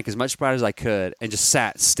 and drank as much Sprite as I could and just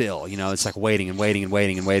sat still. It's waiting and waiting and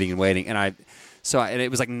waiting and waiting and waiting. And it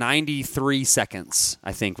was 93 seconds,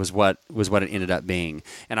 I think, was what it ended up being.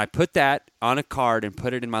 And I put that on a card and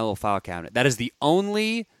put it in my little file cabinet. That is the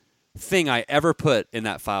only thing I ever put in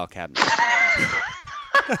that file cabinet.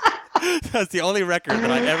 That's the only record that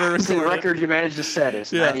I ever recorded. The record you managed to set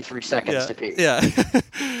is 93 seconds to pee. Yeah.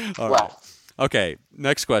 All right. Okay,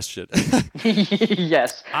 next question.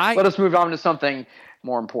 Yes. Let us move on to something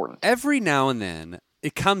more important. Every now and then,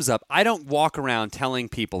 it comes up. I don't walk around telling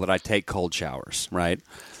people that I take cold showers, right?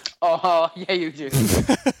 Oh, yeah, you do.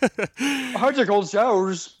 I take cold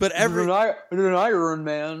showers. But an iron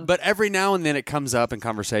man. But every now and then, it comes up in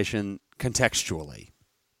conversation contextually.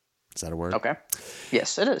 Is that a word? Okay.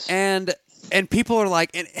 Yes, it is. And people are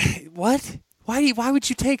like, what? Why would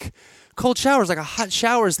you take cold showers? A hot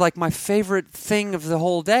shower is my favorite thing of the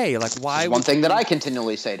whole day. Why? One thing that I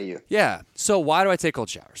continually say to you. Yeah. So why do I take cold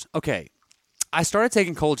showers? Okay. I started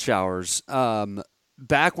taking cold showers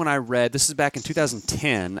back when I read, this is back in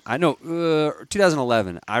 2010,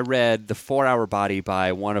 2011, I read The 4-Hour Body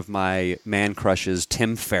by one of my man crushes,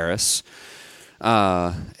 Tim Ferriss.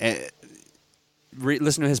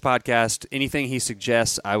 Listen to his podcast. Anything he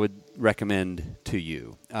suggests, I would recommend to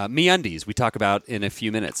you. MeUndies, we talk about in a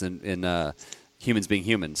few minutes in Humans Being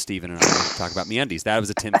Human. Stephen and I talk about MeUndies. That was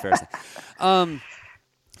a Tim Ferriss thing.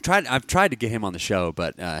 I've tried to get him on the show,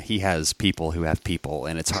 but he has people who have people,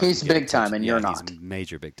 and it's hard. He's big time, and you're not. He's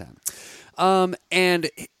major big time. And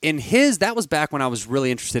in his, that was back when I was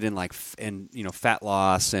really interested in fat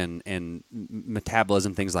loss and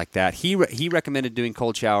metabolism, things like that. He recommended doing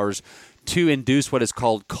cold showers to induce what is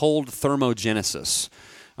called cold thermogenesis.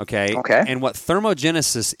 Okay. And what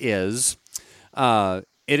thermogenesis is, thermogenesis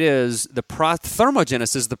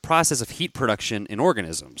is the process of heat production in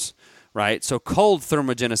organisms. Right, so cold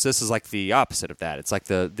thermogenesis is like the opposite of that. It's like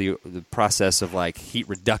the process of like heat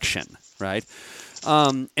reduction, right?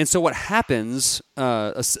 And so what happens?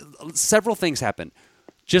 Several things happen,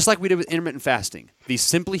 just like we did with intermittent fasting. The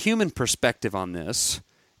Simply Human perspective on this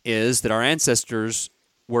is that our ancestors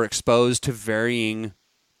were exposed to varying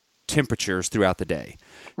temperatures throughout the day.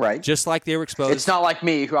 Right. Just like they were exposed. It's not like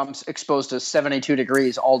me, who I'm exposed to 72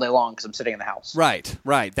 degrees all day long because I'm sitting in the house. Right.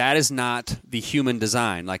 That is not the human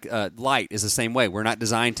design. Like light is the same way. We're not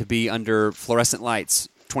designed to be under fluorescent lights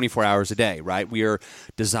 24 hours a day, right? We are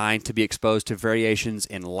designed to be exposed to variations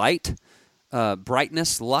in light,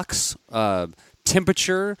 brightness, lux,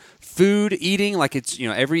 temperature, food, eating. Like it's,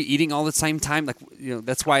 eating all the same time. Like,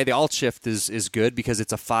 that's why the alt shift is good, because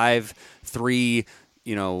it's a 5-3,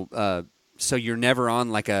 so you're never on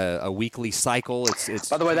like a weekly cycle. It's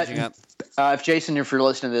by the way, if Jason, if you're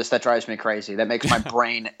listening to this, that drives me crazy. That makes my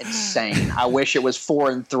brain insane. I wish it was 4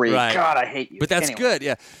 and 3. Right. God, I hate you. But that's good,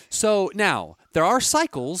 yeah. So now there are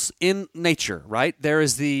cycles in nature, right? There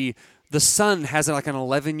is the sun has like an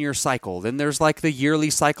 11-year cycle. Then there's like the yearly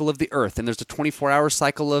cycle of the Earth, and there's a 24-hour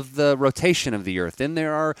cycle of the rotation of the Earth. Then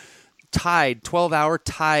there are 12-hour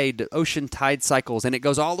tide, ocean tide cycles, and it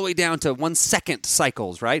goes all the way down to 1-second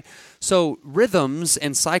cycles, right? So rhythms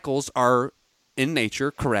and cycles are in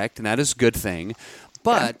nature correct, and that is a good thing,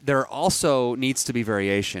 but there also needs to be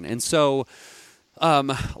variation. And so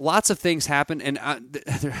lots of things happen, and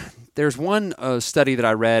there's one study that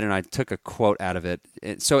I read, and I took a quote out of it.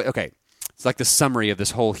 It's like the summary of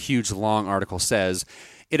this whole huge, long article says,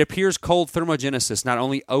 it appears cold thermogenesis not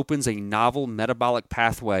only opens a novel metabolic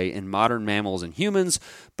pathway in modern mammals and humans,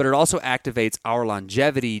 but it also activates our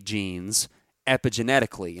longevity genes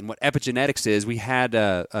epigenetically. And what epigenetics is, we had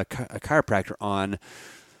a chiropractor on,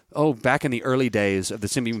 back in the early days of the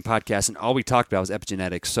Simply Human podcast, and all we talked about was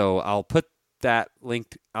epigenetics. So I'll put that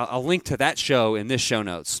link. I'll link to that show in this show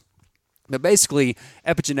notes. But basically,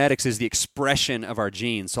 epigenetics is the expression of our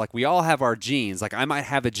genes. So like we all have our genes. Like I might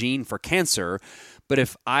have a gene for cancer, but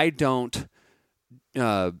if I don't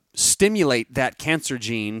stimulate that cancer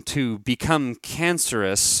gene to become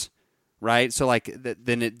cancerous, right? So like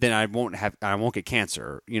then I won't get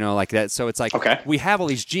cancer, like that. So it's like we have all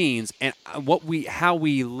these genes, and how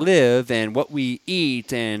we live and what we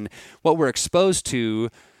eat and what we're exposed to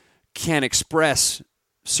can express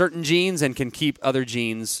certain genes and can keep other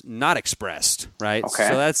genes not expressed, right? Okay.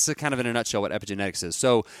 So that's kind of in a nutshell what epigenetics is.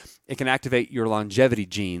 So it can activate your longevity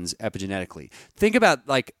genes epigenetically. Think about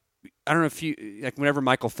I don't know if you, like whenever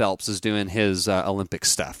Michael Phelps is doing his Olympic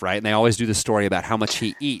stuff, right? And they always do the story about how much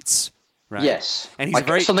he eats, right? Yes. And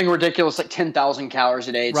he's something ridiculous, like 10,000 calories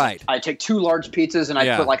a day. It's right. I take 2 large pizzas and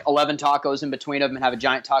I put like 11 tacos in between them and have a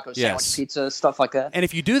giant taco sandwich pizza, stuff like that. And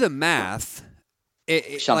if you do the math,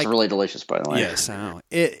 it sounds really delicious, by the way. Yes, I know.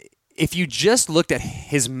 If you just looked at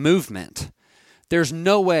his movement, there's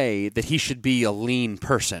no way that he should be a lean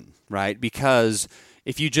person, right? Because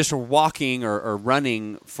if you just are walking or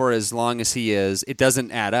running for as long as he is, it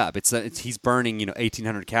doesn't add up. He's burning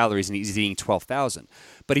 1,800 calories and he's eating 12,000,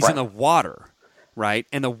 but he's in the water, right?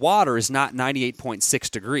 And the water is not 98.6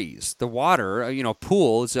 degrees. The water,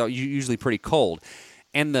 pool is usually pretty cold,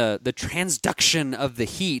 and the transduction of the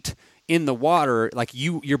heat in the water, like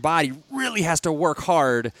your body really has to work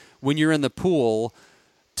hard when you're in the pool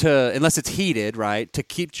unless it's heated, right, to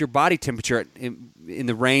keep your body temperature in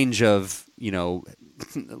the range of,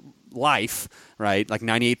 life, right, like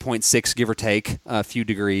 98.6, give or take a few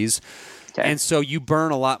degrees. Okay. And so you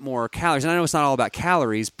burn a lot more calories. And I know it's not all about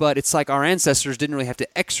calories, but it's like our ancestors didn't really have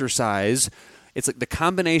to exercise. It's like the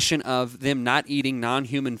combination of them not eating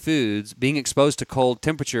non-human foods, being exposed to cold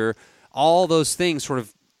temperature, all those things sort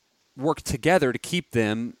of work together to keep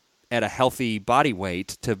them at a healthy body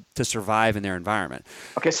weight to survive in their environment.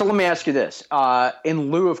 Okay, so let me ask you this. In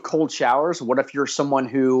lieu of cold showers, what if you're someone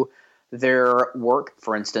who their work,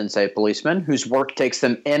 for instance, a policeman whose work takes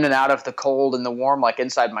them in and out of the cold and the warm, like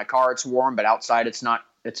inside my car it's warm, but outside it's not,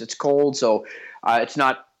 it's cold. So it's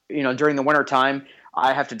not, during the winter time,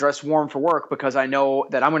 I have to dress warm for work because I know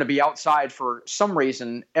that I'm going to be outside for some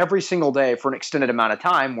reason every single day for an extended amount of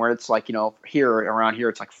time, where it's like, around here,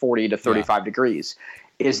 it's like 40 to 35 degrees.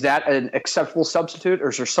 Is that an acceptable substitute, or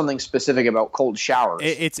is there something specific about cold showers?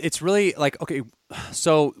 It's really like, okay,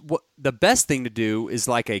 so the best thing to do is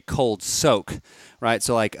like a cold soak, right?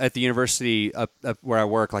 So like at the university up where I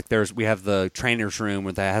work, like we have the trainer's room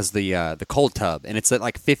that has the cold tub, and it's at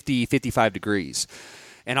like 50, 55 degrees.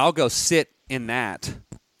 And I'll go sit in that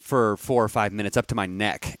for 4 or 5 minutes up to my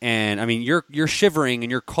neck. And I mean, you're shivering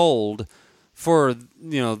and you're cold for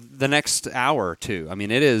the next hour or two. I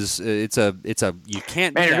mean, it's a you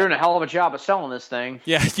can't. Man, you're doing a hell of a job of selling this thing.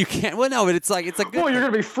 Yeah, you can't. Well, no, but it's a good. Well, you're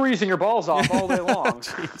going to be freezing your balls off all day long.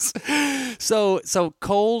 So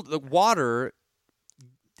cold water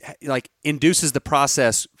like induces the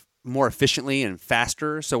process more efficiently and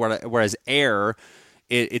faster. So whereas air,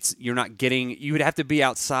 you're not getting. You would have to be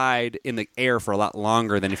outside in the air for a lot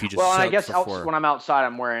longer than if you just. Well, and I guess when I'm outside,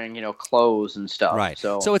 I'm wearing clothes and stuff. Right.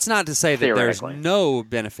 So it's not to say that there's no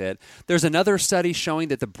benefit. There's another study showing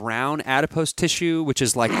that the brown adipose tissue, which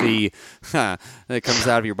is like that comes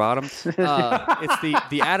out of your bottom. It's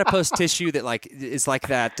the adipose tissue that is like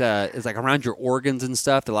that is like around your organs and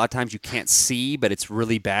stuff. That a lot of times you can't see, but it's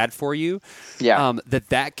really bad for you. Yeah.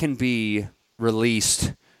 That can be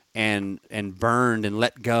released and burned and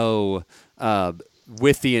let go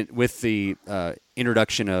with the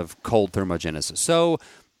introduction of cold thermogenesis. So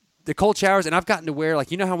the cold showers, and I've gotten to where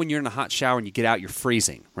how when you're in a hot shower and you get out, you're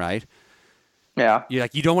freezing, right? Yeah. You're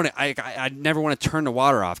like, you don't want to. I never want to turn the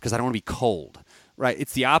water off because I don't want to be cold, right?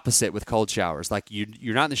 It's the opposite with cold showers. Like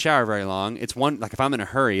you're not in the shower very long. It's if I'm in a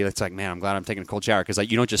hurry, it's like, man, I'm glad I'm taking a cold shower because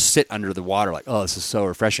you don't just sit under the water like, oh, this is so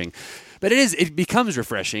refreshing. But it becomes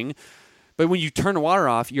refreshing. But when you turn the water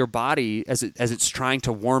off, your body, as it's trying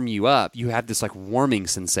to warm you up, you have this warming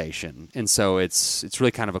sensation, and so it's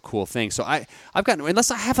really kind of a cool thing. So I've gotten, unless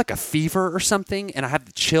I have a fever or something and I have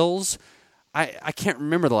the chills, I can't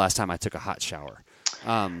remember the last time I took a hot shower.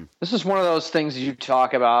 This is one of those things you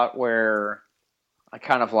talk about where I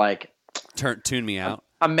kind of tune me out.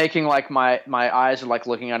 I'm making my eyes are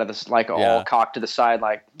looking out of this all cocked to the side,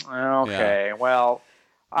 okay, well.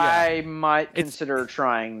 Yeah. I might consider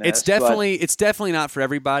trying this. It's definitely not for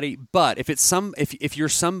everybody. But if you're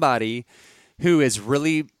somebody who is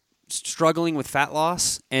really struggling with fat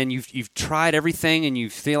loss and you've tried everything and you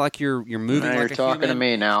feel like you're moving like a human, you're talking to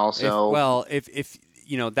me now. So if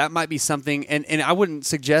that might be something, and I wouldn't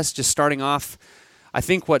suggest just starting off. I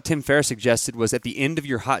think what Tim Ferriss suggested was at the end of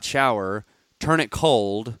your hot shower, turn it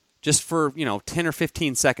cold. Just for 10 or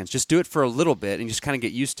 15 seconds, just do it for a little bit and just kind of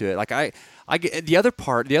get used to it. I get the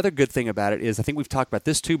other good thing about it is I think we've talked about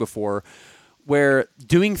this too before, where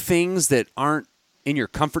doing things that aren't in your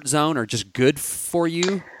comfort zone are just good for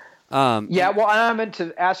you. Yeah, well, I meant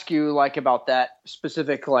to ask you about that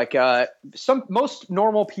specific most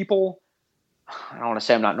normal people. I don't want to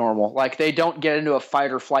say I'm not normal. They don't get into a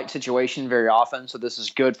fight or flight situation very often, so this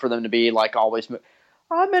is good for them to be always.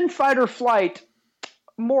 I'm in fight or flight.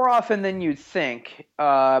 More often than you'd think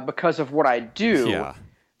because of what I do. Yeah.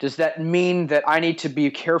 Does that mean that I need to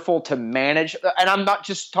be careful to manage? And I'm not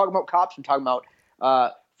just talking about cops. I'm talking about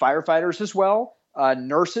firefighters as well.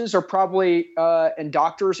 Nurses are probably and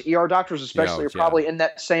doctors, ER doctors especially, are probably in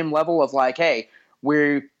that same level of hey,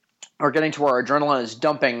 we are getting to where our adrenaline is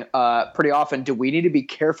dumping pretty often. Do we need to be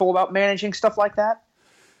careful about managing stuff like that?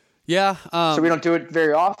 Yeah. So we don't do it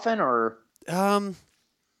very often, or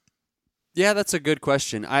yeah, that's a good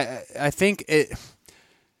question. I think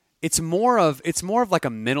it's more of a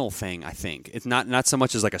mental thing. I think it's not so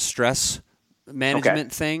much as a stress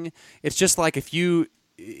management thing. It's just if you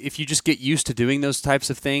just get used to doing those types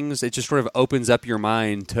of things, it just sort of opens up your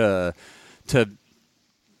mind to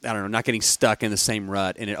I don't know, not getting stuck in the same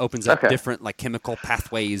rut, and it opens up different chemical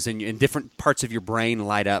pathways, and different parts of your brain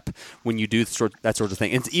light up when you do that sort of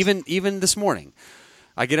thing. And even this morning,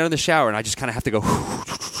 I get out of the shower and I just kind of have to go.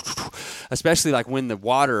 Especially when the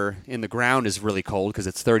water in the ground is really cold because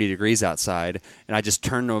it's 30 degrees outside, and I just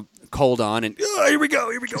turn the cold on and here we go.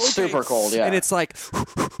 Okay. Super cold, yeah. And it's and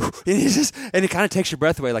it kind of takes your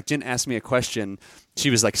breath away. Jen asked me a question. She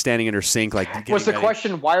was standing in her sink, was the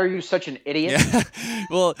question, why are you such an idiot? Yeah.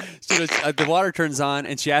 Well, the water turns on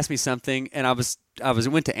and she asked me something, and I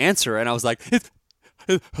went to answer, and I was like,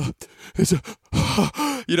 she was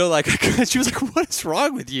like, what is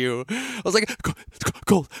wrong with you? I was like,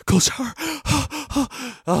 cold shower.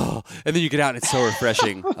 Oh, and then you get out and it's so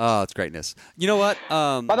refreshing. Oh, it's greatness. You know what?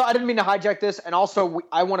 By the way, I didn't mean to hijack this. And also,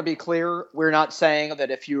 I want to be clear. We're not saying that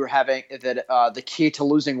if you're having that the key to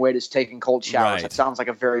losing weight is taking cold showers. Right. That sounds like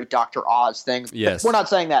a very Dr. Oz thing. Yes. We're not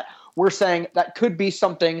saying that. We're saying that could be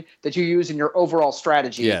something that you use in your overall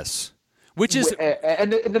strategy. Yes. Which is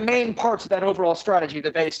and the main parts of that overall strategy,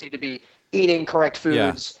 the base need to be eating correct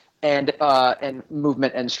foods, and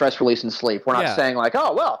movement and stress release and sleep. We're not saying like,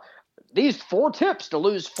 oh, well, these 4 tips to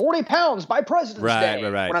lose 40 pounds by President's Day.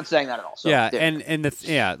 Right. We're not saying that at all. So,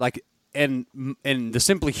 and the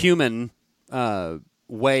Simply Human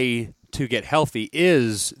way to get healthy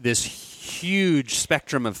is this huge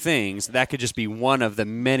spectrum of things. That could just be one of the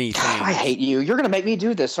many things. I hate you. You're going to make me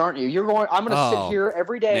do this, aren't you? I'm going to sit here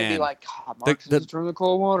every day and be like, God, Mark, turn the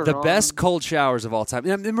cold water on. Best cold showers of all time. I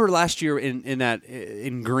remember last year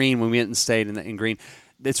in Green, when we went and stayed in Green,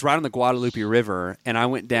 it's right on the Guadalupe River, and I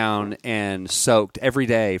went down and soaked every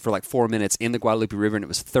day for like 4 minutes in the Guadalupe River, and it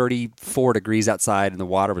was 34 degrees outside, and the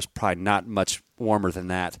water was probably not much warmer than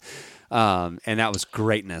that. And that was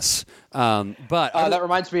greatness. But that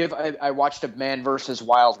reminds me of I watched a Man vs.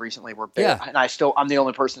 Wild recently, where and I'm the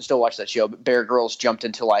only person who still watched that show. But Bear Grylls jumped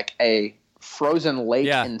into like a frozen lake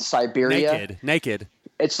in Siberia, naked.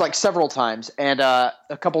 It's like several times. And a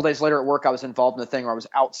couple days later at work, I was involved in a thing where I was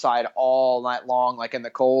outside all night long, like in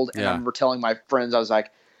the cold. And I remember telling my friends, I was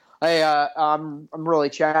like, hey, I'm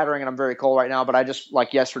really chattering and I'm very cold right now, but I just,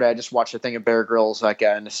 like yesterday, I just watched a thing of Bear Grylls like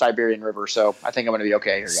in the Siberian River, so I think I'm going to be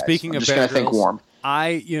okay here, guys. Speaking of Bear Grylls, think warm.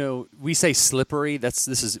 We say slippery.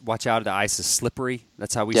 Watch out, the ice is slippery.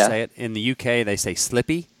 That's how we say it. In the UK, they say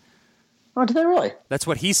slippy. Oh, do they really? That's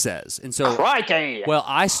what he says. And so, crikey! Well,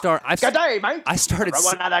 good day, mate. I started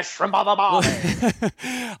another shrimp on the barbie.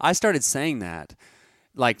 I started saying that,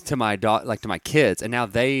 like to my kids, and now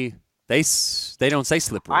they don't say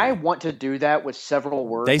slippery. I want to do that with several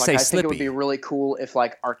words. They say I slippy. think it would be really cool if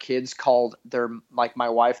like our kids called my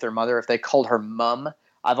wife, their mother, if they called her mum.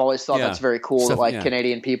 I've always thought that's very cool that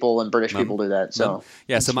Canadian people and British people do that. So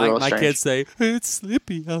so my kids say it's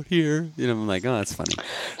slippy out here. I'm like, oh, that's funny.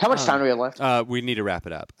 How much time do we have left? We need to wrap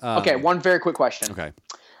it up. Okay, one very quick question. Okay.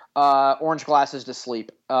 Orange glasses to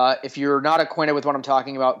sleep. If you're not acquainted with what I'm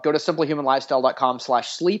talking about, go to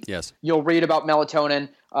simplyhumanlifestyle.com/sleep. Yes. You'll read about melatonin,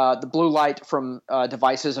 the blue light from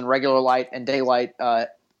devices and regular light and daylight.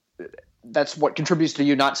 That's what contributes to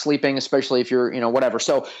you not sleeping, especially if you're, whatever.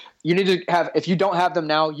 So you need to have, if you don't have them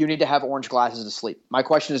now, you need to have orange glasses to sleep. My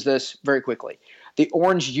question is this very quickly. The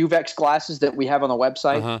orange UVEX glasses that we have on the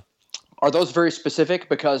website, are those very specific?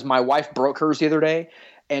 Because my wife broke hers the other day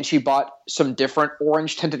and she bought some different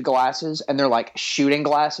orange tinted glasses and they're like shooting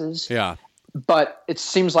glasses. Yeah. But it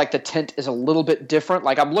seems like the tint is a little bit different.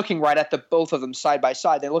 Like I'm looking right at both of them side by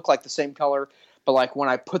side. They look like the same color, but like when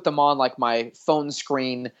I put them on, like my phone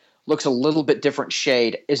screen looks a little bit different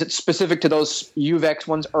shade. Is it specific to those UVEX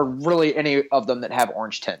ones, or really any of them that have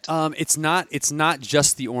orange tint? It's not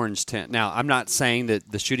just the orange tint. Now, I'm not saying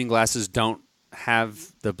that the shooting glasses don't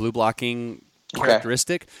have the blue blocking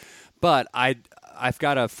characteristic, but I've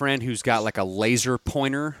got a friend who's got like a laser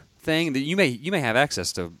pointer thing that you may have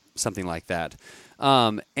access to something like that.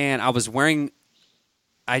 And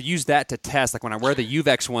I used that to test. Like when I wear the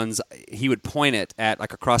UVEX ones, he would point it at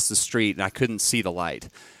like across the street, and I couldn't see the light.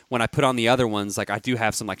 When I put on the other ones, like I do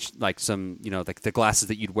have some like some like the glasses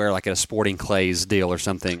that you'd wear like at a Sporting Clays deal or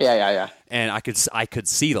something. Yeah. And I could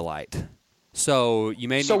see the light. So you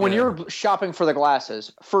may. So when you're shopping for the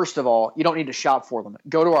glasses, first of all, you don't need to shop for them.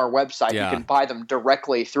 Go to our website. Yeah. You can buy them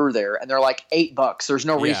directly through there, and they're like $8. There's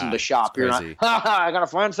no reason to shop. You're not. I gotta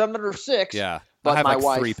find something under $6. Yeah. But I have my like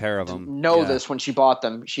wife 3 pair of them. This when she bought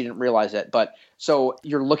them, she didn't realize it. But so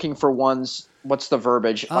you're looking for ones. What's the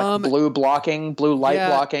verbiage? Like blue blocking, blue light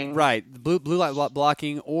blocking, right? Blue light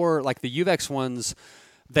blocking, or like the UVEX ones.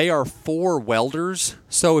 They are for welders.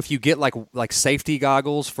 So if you get like safety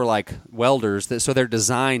goggles for like welders, so they're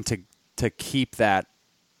designed to keep that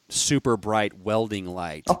super bright welding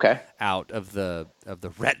light out of the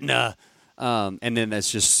retina. And then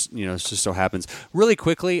that's just it just so happens. Really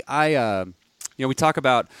quickly, we talk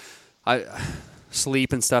about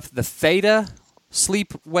sleep and stuff. The theta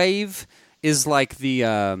sleep wave is like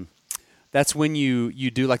the that's when you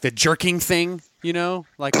do like the jerking thing,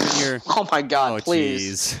 like when you're. Oh my God!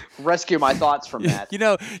 Please rescue my thoughts from that. You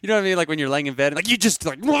know what I mean? Like when you're laying in bed, and like you just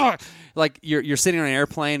like you're sitting on an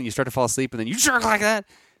airplane and you start to fall asleep, and then you jerk like that.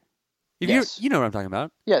 Yes. You know what I'm talking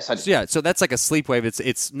about? Yes, I do. Yeah, so that's like a sleep wave.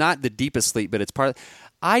 It's not the deepest sleep, but it's part.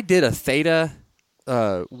 I did a theta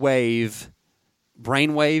wave,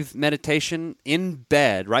 brainwave meditation in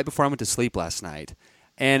bed right before I went to sleep last night,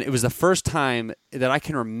 and it was the first time that I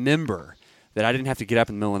can remember that I didn't have to get up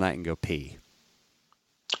in the middle of the night and go pee.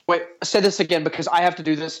 Wait, say this again because I have to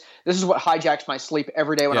do this. This is what hijacks my sleep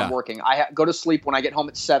every day when I'm working. I go to sleep when I get home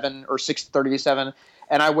at 7 or 6:37,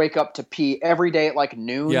 and I wake up to pee every day at like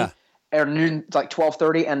noon. Yeah. or noon, like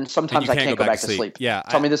 12:30, and sometimes I can't go back to sleep. Yeah,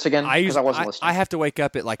 tell me this again because I wasn't listening. I have to wake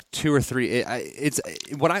up at like 2 or 3. It's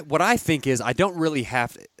what I think is I don't really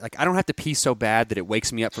have I don't have to pee so bad that it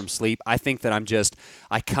wakes me up from sleep. I think that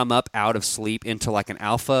I come up out of sleep into like an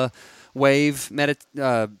alpha wave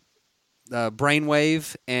brain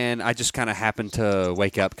wave, and I just kind of happen to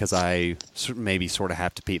wake up because I maybe sort of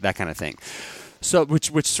have to pee, that kind of thing. So,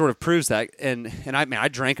 which sort of proves that, and I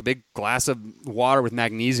drank a big glass of water with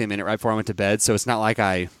magnesium in it right before I went to bed, so it's not like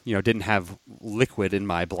I didn't have liquid in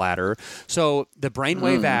my bladder. So the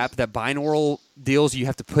Brainwave app, that binaural deals, you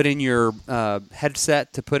have to put in your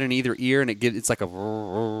headset to put in either ear, and it's like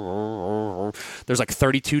there's like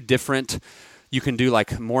 32 different. You can do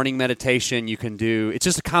like morning meditation. It's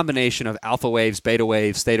just a combination of alpha waves, beta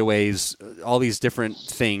waves, theta waves, all these different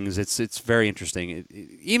things. It's very interesting.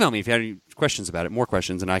 Email me if you have any questions about it, more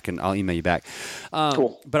questions, and I'll email you back.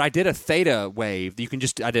 Cool. But I did a theta wave.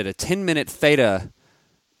 I did a 10-minute theta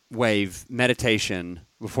wave meditation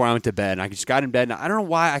before I went to bed. And I just got in bed, and I don't know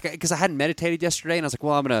why, because I hadn't meditated yesterday, and I was like,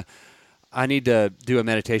 well, I need to do a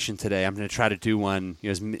meditation today. I'm going to try to do one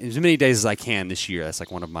as many days as I can this year. That's like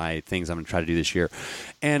one of my things I'm going to try to do this year.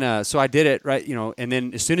 And so I did it, right, and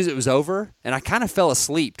then as soon as it was over, and I kind of fell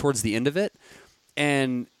asleep towards the end of it,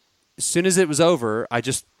 and as soon as it was over, I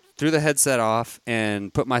just threw the headset off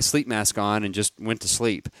and put my sleep mask on and just went to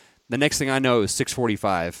sleep. The next thing I know, it was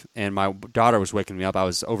 6:45, and my daughter was waking me up. I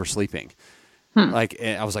was oversleeping.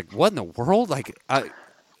 I was like, what in the world?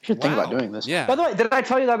 You should think about doing this. Yeah. By the way, did I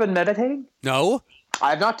tell you that I've been meditating? No. I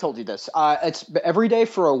have not told you this. It's every day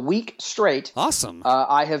for a week straight. Awesome.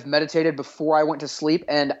 I have meditated before I went to sleep,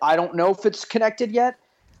 and I don't know if it's connected yet.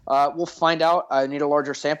 We'll find out. I need a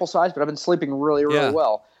larger sample size, but I've been sleeping really, really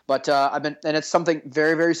well. But and it's something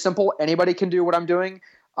very, very simple. Anybody can do what I'm doing.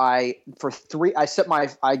 I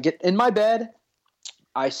get in my bed.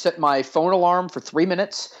 I set my phone alarm for 3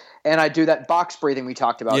 minutes. And I do that box breathing we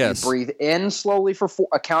talked about. Yes. You breathe in slowly for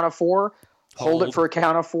a count of 4, hold it for a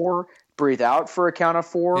count of 4, breathe out for a count of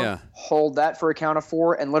 4, hold that for a count of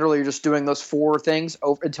 4, and literally you're just doing those 4 things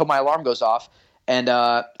until my alarm goes off. And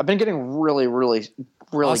I've been getting really, really,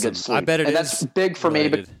 really awesome. good sleep. I bet it and is that's big for me,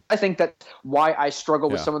 but I think that's why I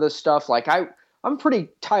struggle with some of this stuff. Like I'm pretty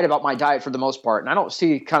tight about my diet for the most part, and I don't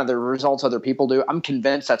see kind of the results other people do. I'm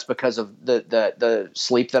convinced that's because of the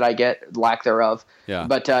sleep that I get, lack thereof. Yeah.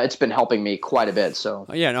 But it's been helping me quite a bit. So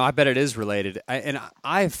I bet it is related.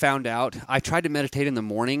 I have found out. I tried to meditate in the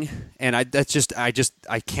morning, and I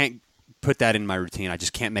can't put that in my routine. I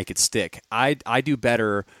just can't make it stick. I do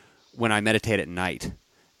better when I meditate at night.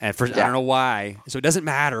 And I don't know why. So it doesn't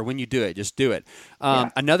matter when you do it. Just do it.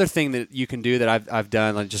 Another thing that you can do that I've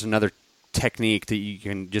done, like just another technique that you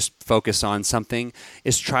can just focus on something,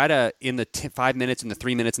 is try to, in the 5 minutes, in the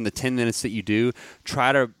 3 minutes, in the 10 minutes that you do,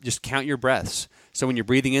 try to just count your breaths. So when you're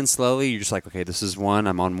breathing in slowly, you're just like, okay, this is 1,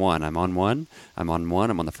 I'm on 1, I'm on 1, I'm on 1,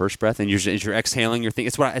 I'm on the first breath, and as you're exhaling, you're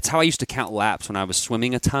thinking. It's how I used to count laps when I was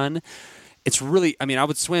swimming a ton. It's really, I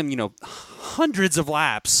would swim, hundreds of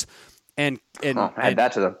laps. And add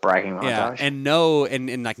that to the bragging montage.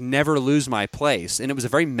 And like never lose my place. And it was a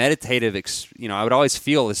very meditative, I would always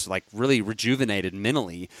feel this like really rejuvenated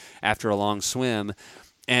mentally after a long swim.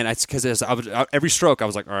 And it's because every stroke I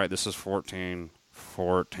was like, all right, this is 14.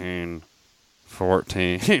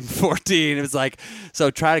 It was like,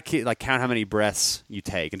 so try to count how many breaths you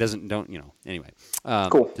take. Anyway.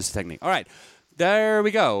 Cool. Just a technique. All right. There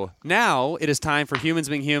we go. Now it is time for Humans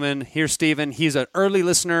Being Human. Here's Steven. He's an early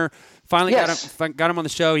listener. Finally got him on the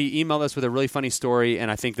show. He emailed us with a really funny story,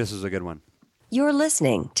 and I think this is a good one. You're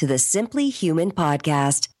listening to the Simply Human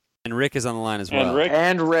podcast. And Rick is on the line as well.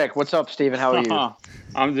 And Rick. What's up, Steven? How are you?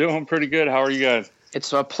 I'm doing pretty good. How are you guys?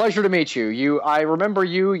 It's a pleasure to meet you. I remember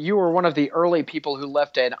you. You were one of the early people who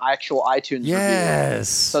left an actual iTunes review. Yes.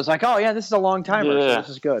 So it's like, oh, yeah, this is a long timer. Yeah. So this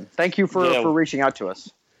is good. Thank you for reaching out to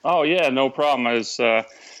us. Oh, yeah, no problem. It was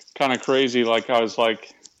kind of crazy. I was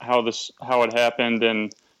like, how it happened.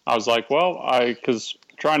 And I was like, because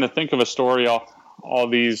trying to think of a story,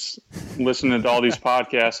 listening to all these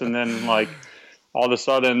podcasts, and then all of a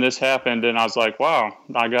sudden this happened, and I was like, wow,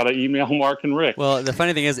 I got to email Mark and Rick. Well, the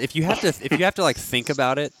funny thing is, if you have to think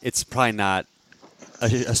about it, it's probably not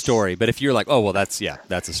a story. But if you're like, oh, well, that's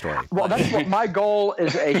a story. Well, that's what my goal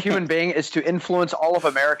as a human being is, to influence all of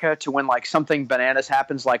America to when something bananas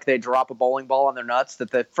happens, like they drop a bowling ball on their nuts, that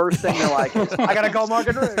the first thing they're like is, I got to call Mark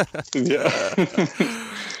and Rick. Yeah.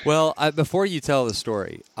 Well, before you tell the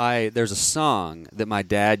story, there's a song that my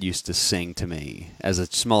dad used to sing to me as a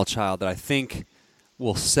small child that I think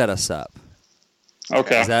will set us up.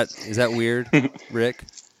 Okay. Is that weird, Rick?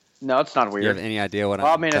 No, it's not weird. You have any idea what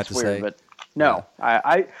I'm about to say? But No,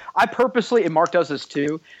 I purposely, and Mark does this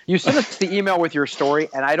too. You send us the email with your story,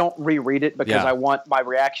 and I don't reread it because I want my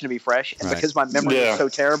reaction to be fresh, and because my memory is so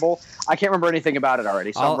terrible, I can't remember anything about it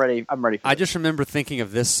already. So I'm ready. I'm ready. I just remember thinking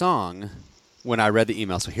of this song when I read the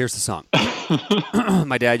email. So here's the song.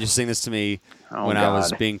 My dad used to sing this to me when I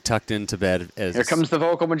was being tucked into bed. Here comes the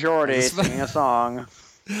vocal majority singing a song.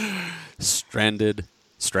 Stranded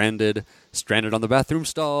on the bathroom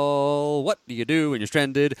stall. What do you do when you're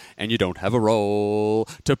stranded and you don't have a roll?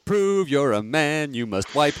 To prove you're a man, you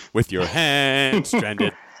must wipe with your hand.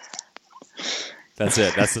 Stranded. That's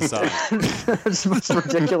it. That's the song. It's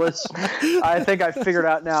ridiculous. I think I figured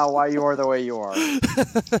out now why you are the way you are.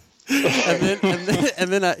 and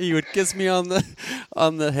then he would kiss me on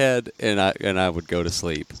the head, and I would go to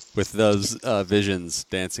sleep with those visions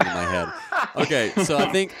dancing in my head. Okay, so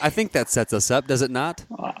I think that sets us up, does it not?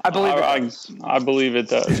 I believe I believe it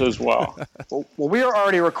does as well. Well, we are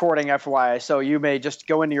already recording, FYI, so you may just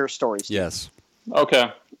go into your stories. Yes.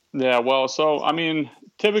 Okay. Yeah. Well, so I mean,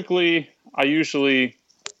 typically, I usually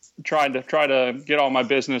try to get all my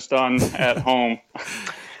business done at home.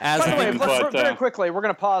 By the way, very quickly, we're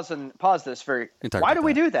going to pause this very. Why do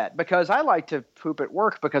we do that? Because I like to poop at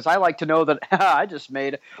work because I like to know that I just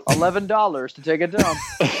made $11 to take a dump.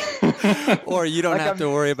 Or you don't have to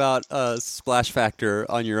worry about splash factor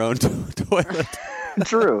on your own toilet.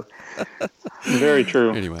 True. Very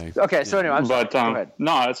true. Anyway. Okay, so anyway, I'm sorry. Go ahead.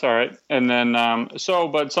 No, that's all right. And then,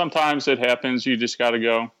 but sometimes it happens. You just got to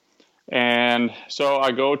go. And so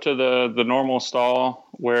I go to the normal stall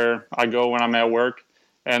where I go when I'm at work.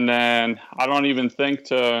 And then I don't even think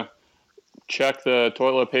to check the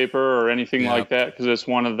toilet paper or anything like that because it's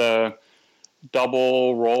one of the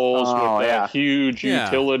double rolls with the huge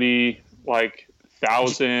utility, like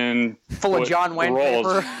 1,000 full of John Wayne rolls.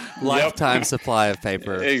 paper. Lifetime supply of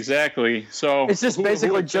paper. Exactly. So it's just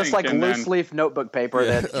basically just like loose leaf notebook paper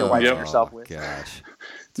that you're wiping yourself with. Gosh.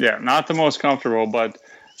 Yeah, not the most comfortable, but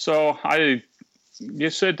so I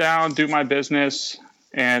just sit down, do my business.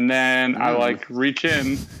 And then I reach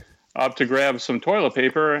in up to grab some toilet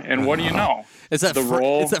paper, and what do you know? Is that the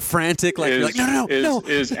roll? Is that frantic? Like, you're like no.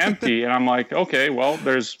 Is empty, and I'm like, okay, well,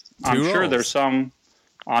 I'm sure there's some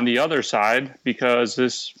on the other side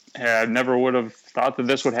because I never would have thought that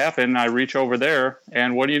this would happen. I reach over there,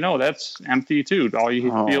 and what do you know? That's empty too. All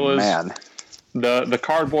you feel is the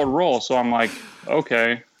cardboard roll. So I'm like,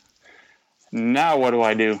 okay. Now what do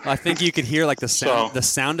I do? I think you could hear like the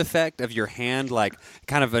sound effect of your hand, like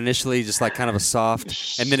kind of initially just like kind of a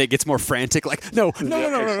soft, and then it gets more frantic, like no.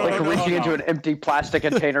 Like reaching into an empty plastic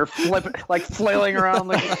container, flailing around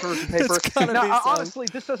looking for paper. Now, honestly,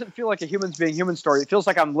 this doesn't feel like a humans being human story. It feels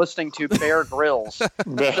like I'm listening to Bear Grylls,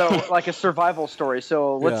 so like a survival story.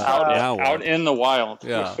 So let's out in the wild.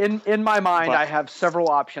 Yeah. In my mind, I have several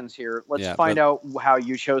options here. Let's find out how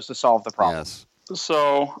you chose to solve the problem. Yes.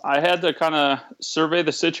 So I had to kind of survey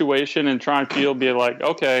the situation and try and be like,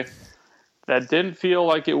 okay, that didn't feel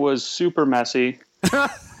like it was super messy.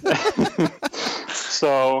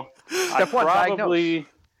 So I probably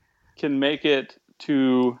can make it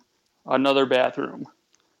to another bathroom.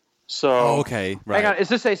 So okay, right. Hang on, is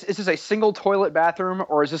this a single toilet bathroom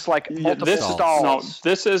or is this like multiple stalls? No,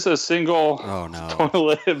 this is a single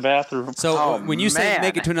toilet bathroom. So when you say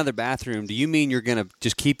make it to another bathroom, do you mean you're gonna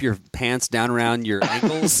just keep your pants down around your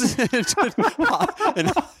ankles and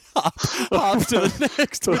hop to the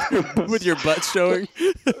next with your butt showing?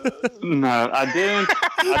 No, I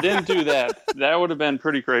didn't do that. That would have been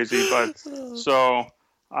pretty crazy. But so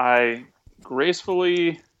I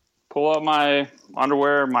gracefully pull up my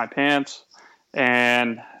underwear, my pants,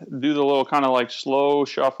 and do the little kind of like slow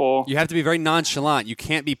shuffle. You have to be very nonchalant. You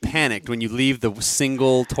can't be panicked when you leave the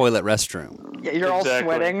single toilet restroom. Yeah, you're all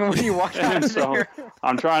sweating when you walk out of there.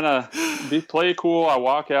 I'm trying to play it cool. I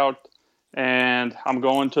walk out, and I'm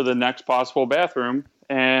going to the next possible bathroom.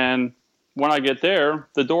 And when I get there,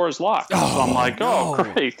 the door is locked. So I'm like,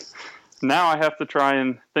 great. Now I have to try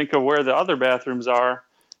and think of where the other bathrooms are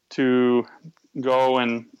to go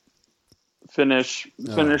and finish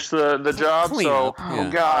the job. Clean so up.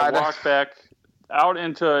 I walk back out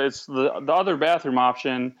into the other bathroom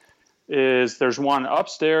option is there's one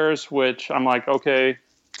upstairs, which I'm like, okay,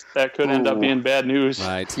 that could end up being bad news.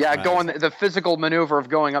 Right. Yeah, the physical maneuver of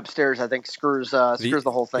going upstairs, I think screws the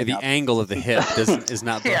whole thing up. The angle of the hip is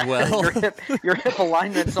not well. Your hip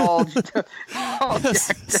alignment's all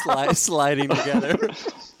sliding together.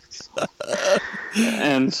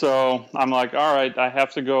 And so I'm like, all right, I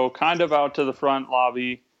have to go kind of out to the front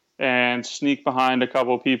lobby and sneak behind a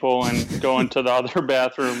couple people and go into the other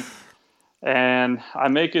bathroom. And I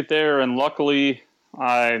make it there, and luckily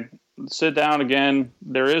sit down again.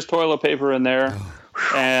 There is toilet paper in there,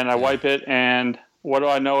 and I wipe it, and what do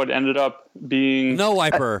I know? It ended up being no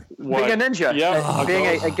wiper. Being a ninja. Yeah, being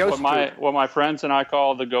a ghost. What my friends and I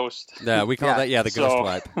call the ghost. Yeah, we call that the ghost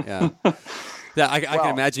wipe. Yeah. Yeah, I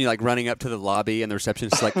can imagine you like running up to the lobby and the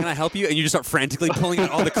receptionist is like, "Can I help you?" And you just start frantically pulling out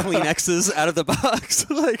all the Kleenexes out of the box,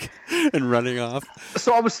 and running off.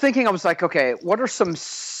 So I was thinking, I was like, okay, what are some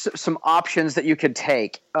options that you could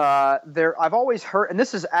take? I've always heard, and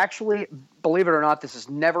this is actually, believe it or not, this has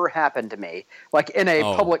never happened to me. Like in a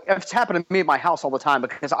public, it's happened to me at my house all the time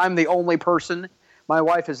because I'm the only person. My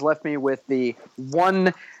wife has left me with the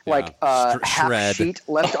one half sheet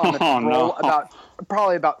left on the roll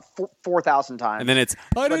probably about 4,000 times. And then it's,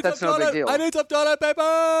 I need some toilet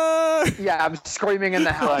paper! Yeah, I'm screaming in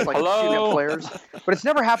the house like hello? shooting at players. But it's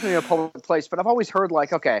never happened in a public place. But I've always heard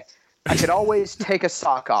okay, I could always take a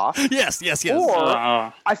sock off. Yes.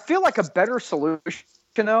 Or I feel like a better solution,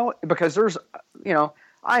 though, because there's,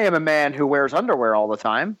 I am a man who wears underwear all the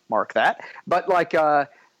time. Mark that. But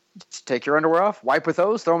just take your underwear off, wipe with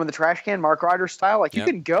those, throw them in the trash can, Mark Ryder style. You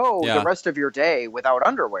can go the rest of your day without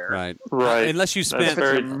underwear. Right. Unless you spend, if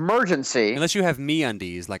it's an emergency. Unless you have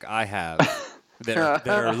MeUndies like I have, that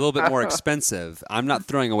are a little bit more expensive. I'm not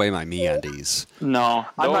throwing away my MeUndies. No,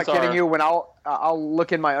 I'm not kidding you. When I'll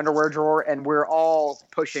look in my underwear drawer, and we're all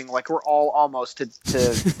pushing, we're all almost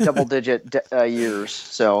to double-digit years.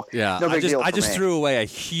 So no big deal for I just me. threw away a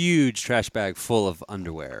huge trash bag full of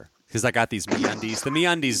underwear. Because I got these MeUndies. The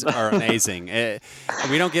MeUndies are amazing.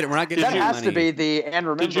 We're not getting that has money. To be the and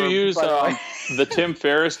remember. Did you use the Tim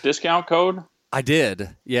Ferriss discount code? I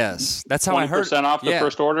did. Yes, that's how I heard. 20% off the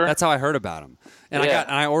first order. That's how I heard about them. And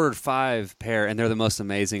I ordered 5 pair, and they're the most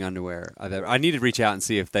amazing underwear I've ever. I need to reach out and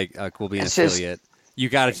see if they will be an affiliate.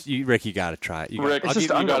 Rick, you gotta try it. Rick, you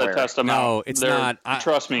gotta test them out. No, it's not.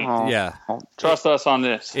 Trust me. Yeah. Trust us on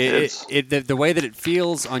this. The way that it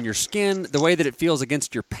feels on your skin, the way that it feels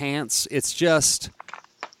against your pants, it's just.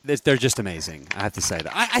 They're just amazing. I have to say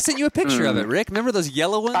that. I sent you a picture of it, Rick. Remember those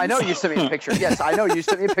yellow ones? I know you sent me a picture. Yes, I know you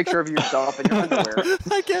sent me a picture of yourself in your underwear.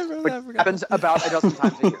 I can't remember. Which happens about a dozen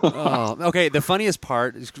times a year. Oh, okay. The funniest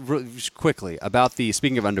part is quickly about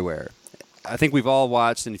speaking of underwear. I think we've all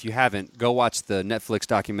watched, and if you haven't, go watch the Netflix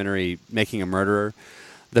documentary "Making a Murderer."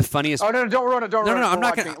 The funniest. Oh no! Don't ruin it! Don't ruin it! No, I'm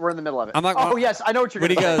not gonna. We're in the middle of it. I'm not. Oh yes, I know what you're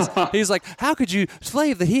going to say. When he goes, he's like, "How could you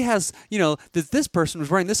slave that he has? This person was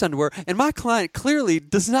wearing this underwear, and my client clearly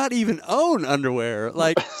does not even own underwear."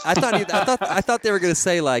 Like I thought they were going to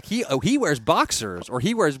say he wears boxers or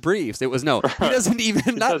he wears briefs. It was no. He doesn't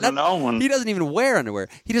even. He doesn't even wear underwear.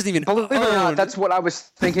 He doesn't even. Believe it or not, that's what I was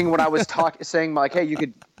thinking when I was saying hey, you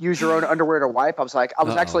could use your own underwear to wipe. I was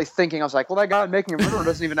actually thinking. I was like, well, that guy making a murderer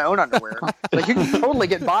doesn't even own underwear. You can totally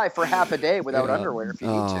get by for half a day without underwear if you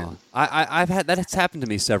need to. I've had that. Has happened to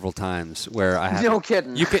me several times where I have. No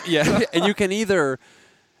kidding. You can and you can either,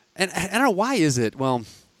 and I don't know why is it. Well,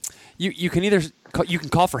 you can either you can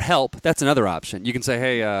call for help. That's another option. You can say,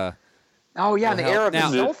 hey. Oh yeah, in the era of the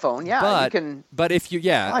cell phone. Yeah, you can. But if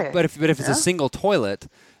if it's a single toilet.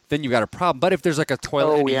 Then you got a problem. But if there's a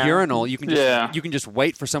toilet and a urinal, you can just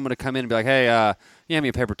wait for someone to come in and be like, hey, hand me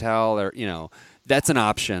a paper towel, or that's an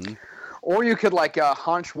option. Or you could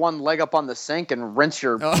haunch one leg up on the sink and rinse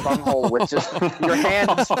your bunghole with just your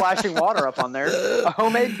hand splashing water up on there. A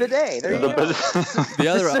homemade bidet. There you go. The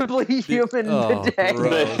other Simply human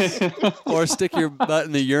bidet. Or stick your butt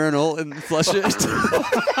in the urinal and flush it.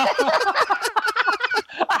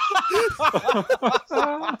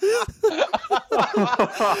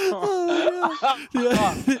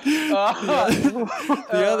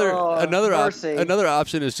 Another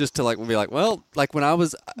option is just to be like, well, when I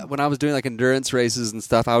was doing endurance races and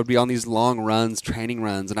stuff, I would be on these long runs, training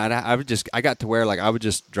runs, and I got to where I would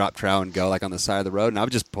just drop trow and go on the side of the road, and I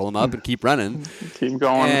would just pull them up and keep running, keep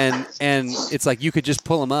going, and it's you could just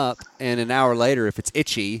pull them up, and an hour later, if it's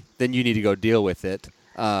itchy, then you need to go deal with it.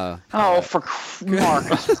 For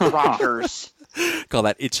Marcus Rogers. Call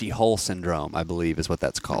that itchy hole syndrome, I believe, is what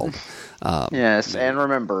that's called. Yes, and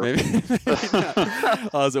remember.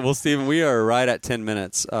 Well, Stephen, we are right at 10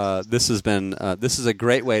 minutes. This is a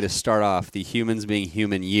great way to start off the Humans Being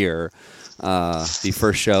Human year, the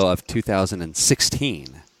first show of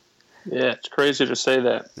 2016. Yeah, it's crazy to say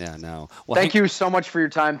that. Yeah, no. Well, thank you so much for your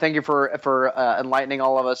time. Thank you for enlightening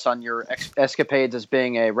all of us on your escapades as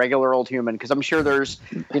being a regular old human. Because I'm sure there's,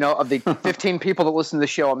 of the 15 people that listen to the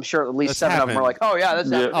show, I'm sure at least 7 of them are like, oh yeah, that's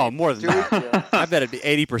happened. Oh, more than that. I bet it'd be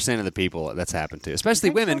 80% of the people that's happened to, especially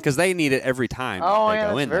women, because they need it every time they go in there.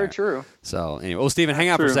 Oh, yeah, very true. So anyway, well, Stephen, hang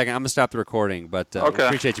out for a second. I'm gonna stop the recording, but we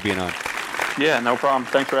appreciate you being on. Yeah, no problem.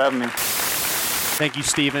 Thanks for having me. Thank you,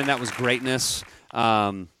 Stephen. That was greatness.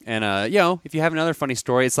 If you have another funny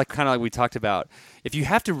story, it's like kind of like we talked about. If you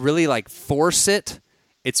have to really like force it,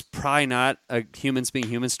 it's probably not a humans being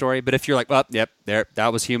human story. But if you're like, well, yep,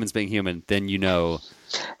 that was humans being human, then you know.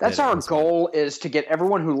 That's our goal, is to get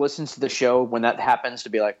everyone who listens to the show when that happens to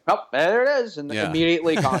be like, oh, there it is, and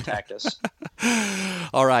immediately contact us.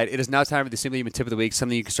 All right, it is now time for the Simply Human Tip of the Week,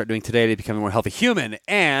 something you can start doing today to become a more healthy human.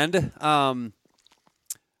 And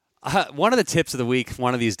one of the tips of the week,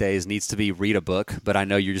 one of these days, needs to be read a book. But I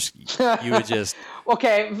know you would just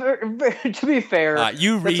okay. To be fair,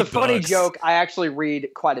 you read. It's a funny books. joke. I actually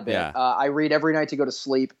read quite a bit. Yeah. I read every night to go to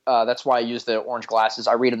sleep. That's why I use the orange glasses.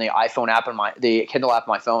 I read on the iPhone app and the Kindle app on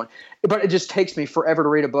my phone. But it just takes me forever to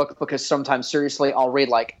read a book because sometimes, seriously, I'll read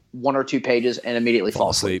like 1 or 2 pages and immediately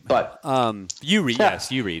fall asleep. But you read,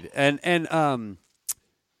 yes, you read, and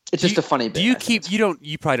it's just a funny bit. Do you keep?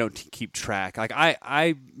 You probably don't keep track. Like I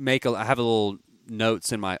have a little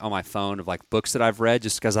notes on my phone of like books that I've read,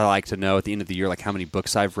 just because I like to know at the end of the year like how many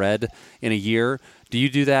books I've read in a year. Do you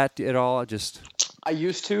do that at all? I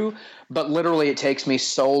used to, but literally it takes me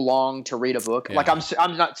so long to read a book. Yeah. Like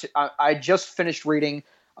I just finished reading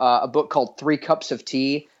a book called 3 Cups of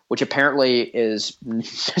Tea, which apparently is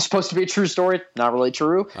supposed to be a true story. Not really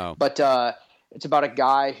true, but it's about a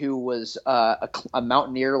guy who was a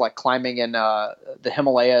mountaineer, like climbing in the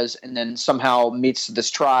Himalayas, and then somehow meets this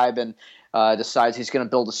tribe and decides he's going to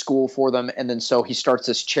build a school for them. And then so he starts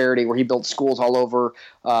this charity where he builds schools all over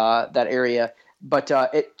that area. But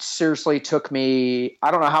it seriously took me, I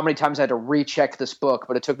don't know how many times I had to recheck this book,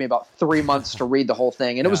 but it took me about 3 months to read the whole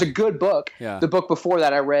thing. And it was a good book. Yeah. The book before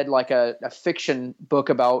that, I read like a fiction book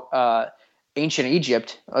about ancient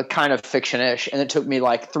Egypt, kind of fiction-ish, and it took me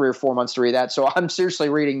like 3 or 4 months to read that. So I'm seriously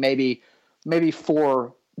reading maybe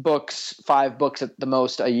 4 books, 5 books at the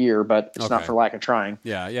most a year, but it's not for lack of trying.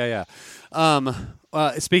 Yeah.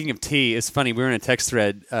 Speaking of tea, it's funny. We were in a text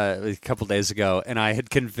thread a couple days ago, and I had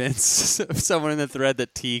convinced someone in the thread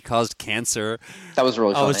that tea caused cancer. That was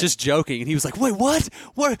really funny. I was just joking, and he was like, "Wait, what?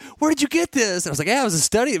 Where did you get this?" And I was like, "Yeah, it was a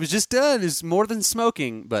study. It was just done. It's more than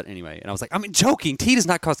smoking." But anyway, and I was like, "I'm joking. Tea does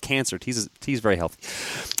not cause cancer. Tea is very healthy."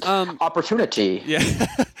 Opportunity. Yeah.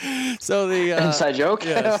 So the inside joke.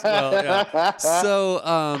 Yes. Well, yeah. So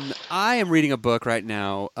I am reading a book right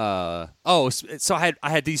now. So I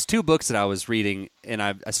had these 2 books that I was reading, and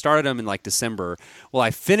I started them in like December. Well,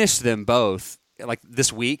 I finished them both like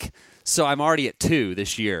this week, so I'm already at 2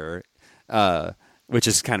 this year, which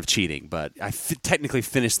is kind of cheating. But I technically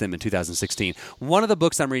finished them in 2016. One of the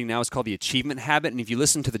books I'm reading now is called The Achievement Habit, and if you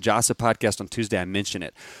listen to the JASA podcast on Tuesday, I mention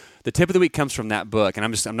it. The tip of the week comes from that book, and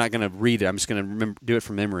I'm not going to read it. I'm just going to do it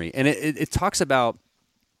from memory, and it talks about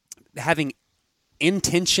having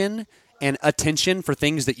intention and attention for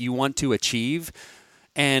things that you want to achieve.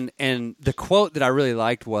 And the quote that I really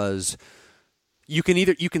liked was, you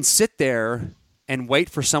can sit there and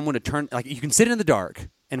wait for someone to turn, like you can sit in the dark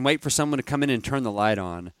and wait for someone to come in and turn the light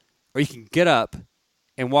on, or you can get up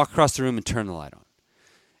and walk across the room and turn the light on.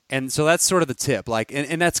 And so that's sort of the tip, like,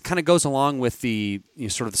 and that's kind of goes along with the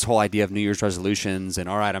sort of this whole idea of New Year's resolutions. And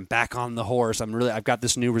all right, I'm back on the horse. I've got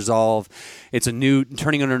this new resolve. It's a new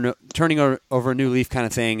turning over a new leaf kind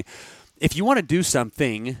of thing. If you want to do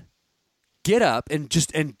something, get up and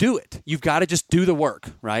do it. You've got to just do the work,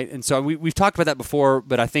 right? And so we've talked about that before,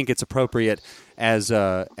 but I think it's appropriate as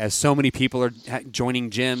so many people are joining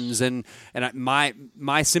gyms and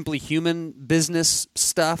my Simply Human business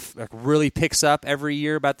stuff like really picks up every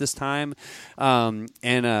year about this time, and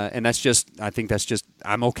I think that's just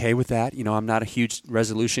I'm okay with that. I'm not a huge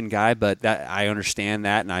resolution guy, but that I understand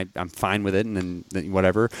that and I'm fine with it and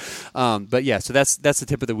whatever. But yeah, so that's the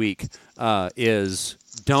tip of the week is.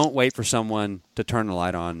 Don't wait for someone to turn the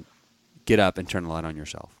light on. Get up and turn the light on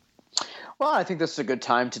yourself. Well, I think this is a good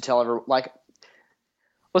time to tell everyone, like,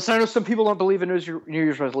 listen, I know some people don't believe in New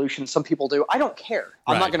Year's resolutions. Some people do. I don't care.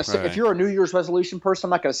 I'm not going to say, if you're a New Year's resolution person,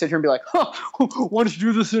 I'm not going to sit here and be like, why don't you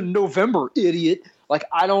do this in November, idiot? Like,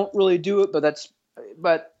 I don't really do it, but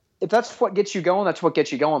if that's what gets you going, that's what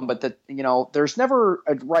gets you going. But there's never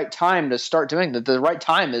a right time to start doing that. The right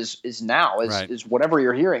time is now, is whatever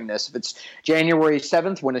you're hearing this. If it's January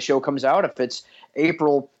 7th when the show comes out, if it's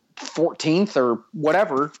April 14th or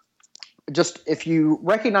whatever, just if you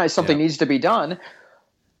recognize something needs to be done,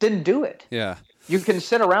 then do it. Yeah. You can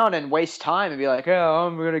sit around and waste time and be like,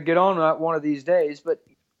 I'm going to get on that one of these days. But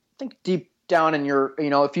think deep down in your,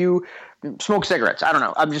 if you smoke cigarettes, I don't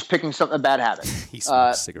know, I'm just picking a bad habit. He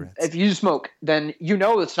smokes cigarettes. If you smoke, then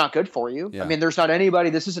it's not good for you. Yeah. I mean, there's not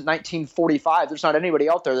anybody, this isn't 1945. There's not anybody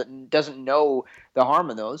out there that doesn't know the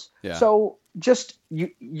harm of those. Yeah. So just,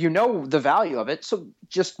 you know the value of it. So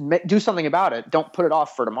just do something about it. Don't put it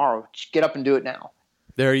off for tomorrow. Just get up and do it now.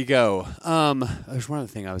 There you go. There's one other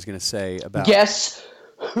thing I was going to say about. Guess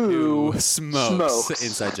who smokes?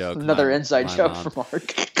 Inside joke. Another inside joke from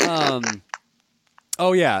Mark.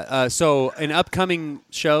 Oh yeah. So in upcoming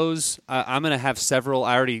shows, I'm going to have several.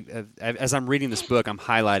 I already, as I'm reading this book, I'm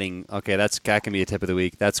highlighting. Okay, that can be a tip of the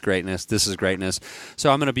week. That's greatness. This is greatness.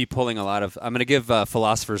 So I'm going to be pulling a lot of. I'm going to give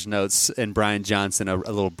Philosopher's Notes and Brian Johnson a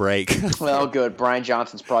little break. Well, good. Brian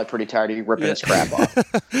Johnson's probably pretty tired of you ripping his crap off.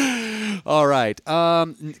 All right.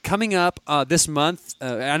 Coming up this month,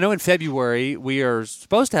 I know in February we are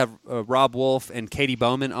supposed to have Rob Wolf and Katie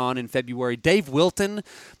Bowman on in February. Dave Wilton,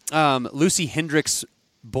 Lucy Hendrick's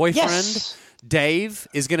boyfriend, yes. Dave,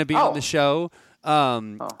 is going to be on the show.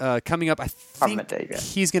 Coming up, I think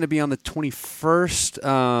he's going to be on the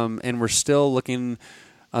 21st, and we're still looking.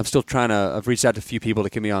 I'm still trying to. I've reached out to a few people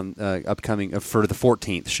that can be on upcoming for the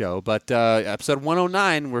 14th show, but episode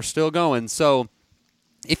 109, we're still going. So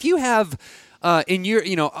if you have. In your,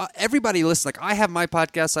 everybody listens. Like I have my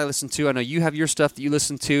podcasts I listen to. I know you have your stuff that you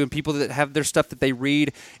listen to, and people that have their stuff that they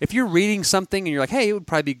read. If you're reading something and you're like, hey, it would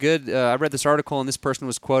probably be good. I read this article and this person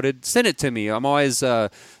was quoted. Send it to me. I'm always.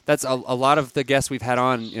 That's a lot of the guests we've had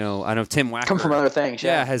on. I know Tim Wacker come from other things.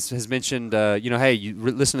 Yeah, has mentioned. Hey, you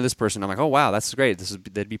listen to this person. I'm like, oh wow, that's great.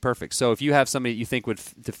 That'd be perfect. So if you have somebody you think would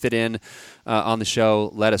fit in on the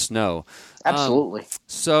show, let us know. Absolutely.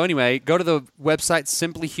 So anyway, go to the website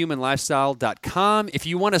simplyhumanlifestyle.com. If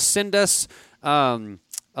you want to send us a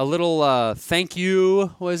little thank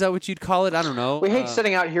you, is that what you'd call it? I don't know. We hate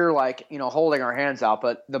sitting out here holding our hands out,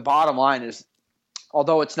 but the bottom line is,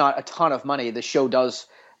 although it's not a ton of money, the show does,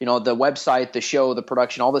 the website, the show, the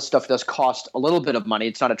production, all this stuff does cost a little bit of money.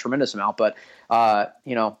 It's not a tremendous amount, but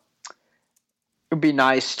it would be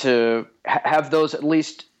nice to have those at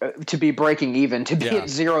least to be breaking even, to be at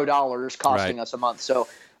 $0 costing us a month. So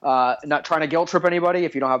not trying to guilt trip anybody.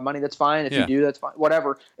 If you don't have money, that's fine. If you do, that's fine.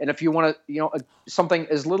 Whatever. And if you want to, something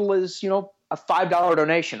as little as, a $5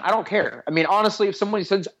 donation, I don't care. I mean, honestly, if somebody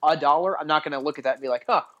sends $1, I'm not going to look at that and be like,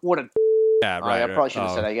 what a Yeah, right. I probably should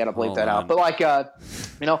have said I got to bleep that out. But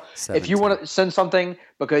if you want to send something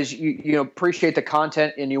because you appreciate the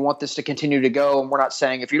content and you want this to continue to go, and we're not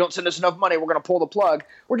saying if you don't send us enough money, we're going to pull the plug.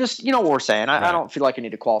 We're just, what we're saying. I don't feel like I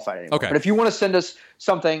need to qualify it anymore. Okay. But if you want to send us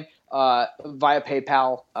something via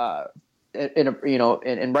PayPal,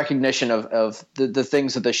 in recognition of the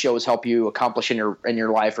things that the show has helped you accomplish in your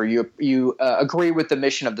life, or you agree with the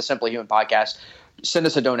mission of the Simply Human podcast, send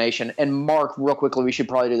us a donation. And Mark, real quickly, we should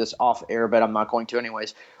probably do this off air, but I'm not going to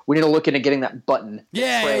anyways. We need to look into getting that button.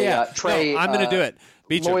 Trey, I'm going to do it.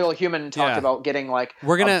 Loyal Human talked about getting a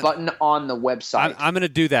button on the website. I'm going to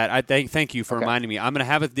do that. I thank you for reminding me. I'm going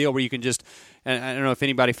to have a deal where you can just, and I don't know if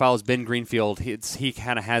anybody follows Ben Greenfield. He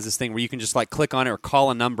kind of has this thing where you can just click on it or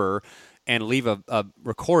call a number and leave a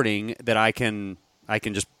recording that I can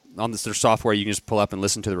just on their software you can just pull up and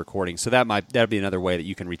listen to the recording. So that'll be another way that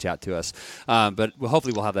you can reach out to us. But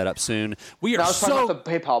hopefully we'll have that up soon. I was talking about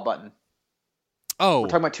the PayPal button. Oh, we're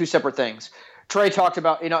talking about two separate things. Trey talked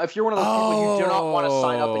about, if you're one of those people who do not want to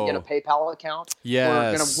sign up and get a PayPal account,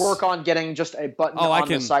 we're going to work on getting just a button on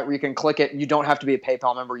the site where you can click it. And you don't have to be a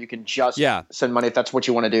PayPal member. You can just send money if that's what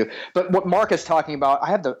you want to do. But what Mark is talking about, I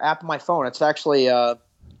have the app on my phone. It's actually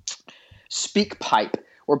SpeakPipe,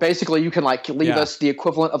 where basically you can leave us the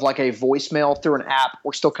equivalent of a voicemail through an app.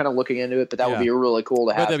 We're still kind of looking into it, but that would be really cool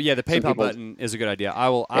to have. But the PayPal button is a good idea. I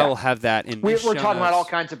will have that in. We're talking about all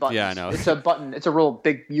kinds of buttons. Yeah, I know. It's a button. It's a real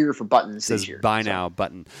big year for buttons this year. Buy now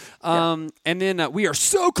button. And then we are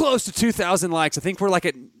so close to 2,000 likes. I think we're at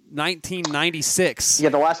 1996. Yeah,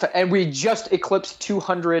 the last time, and we just eclipsed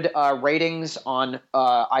 200 ratings on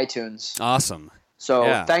iTunes. Awesome.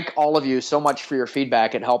 So thank all of you so much for your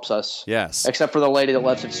feedback. It helps us. Yes. Except for the lady that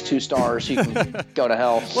left its 2 stars. She can go to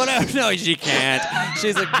hell. No, she can't.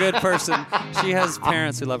 She's a good person. She has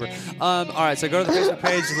parents who love her. All right, so go to the Facebook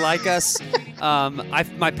page, like us.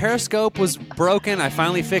 My Periscope was broken. I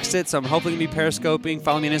finally fixed it, so I'm hoping to be Periscoping.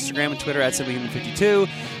 Follow me on Instagram and Twitter at SimplyHuman52.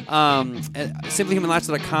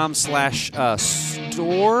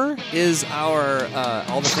 SimplyHumanLifestyle.com/store is our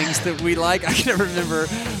all the things that we like. I can never remember.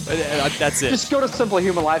 That's it. Just go to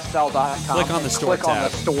SimplyHumanLifestyle.com. Click on the store tab. Click on the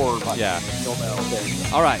store button. Yeah. You'll know. There you go.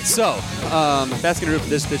 All right, so that's going to do it for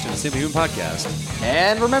this edition of the Simply Human Podcast.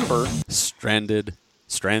 And remember, stranded,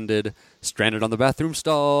 Stranded on the bathroom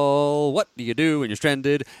stall. What do you do when you're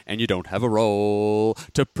stranded and you don't have a roll?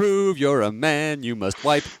 To prove you're a man, you must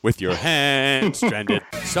wipe with your hand. Stranded.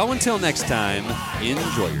 So until next time,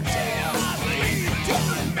 enjoy yourself.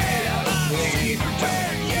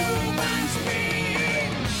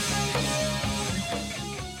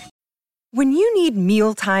 When you need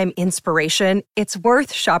mealtime inspiration, it's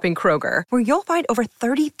worth shopping Kroger, where you'll find over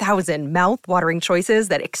 30,000 mouth-watering choices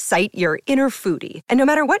that excite your inner foodie. And no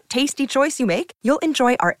matter what tasty choice you make, you'll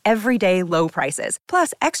enjoy our everyday low prices,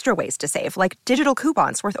 plus extra ways to save, like digital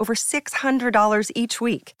coupons worth over $600 each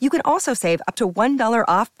week. You can also save up to $1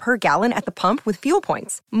 off per gallon at the pump with fuel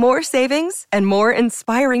points. More savings and more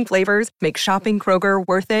inspiring flavors make shopping Kroger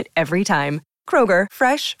worth it every time. Kroger,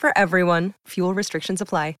 fresh for everyone. Fuel restrictions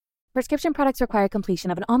apply. Prescription products require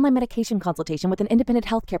completion of an online medication consultation with an independent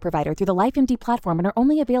healthcare provider through the LifeMD platform and are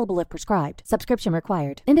only available if prescribed. Subscription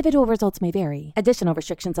required. Individual results may vary. Additional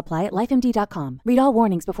restrictions apply at lifemd.com. Read all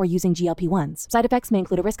warnings before using GLP-1s. Side effects may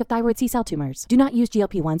include a risk of thyroid C-cell tumors. Do not use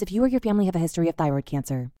GLP-1s if you or your family have a history of thyroid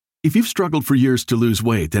cancer. If you've struggled for years to lose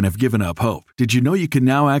weight and have given up hope, did you know you can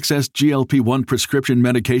now access GLP-1 prescription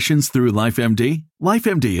medications through LifeMD?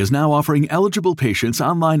 LifeMD is now offering eligible patients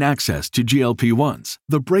online access to GLP-1s,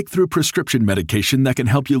 the breakthrough prescription medication that can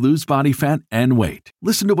help you lose body fat and weight.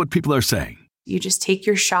 Listen to what people are saying. You just take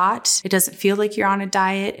your shot. It doesn't feel like you're on a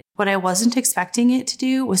diet. What I wasn't expecting it to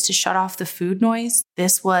do was to shut off the food noise.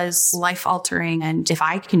 This was life-altering, and if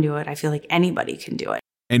I can do it, I feel like anybody can do it.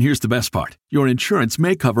 And here's the best part. Your insurance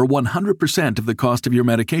may cover 100% of the cost of your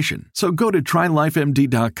medication. So go to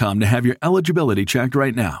TryLifeMD.com to have your eligibility checked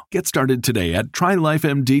right now. Get started today at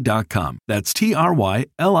TryLifeMD.com. That's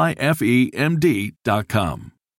TryLifeMD.com.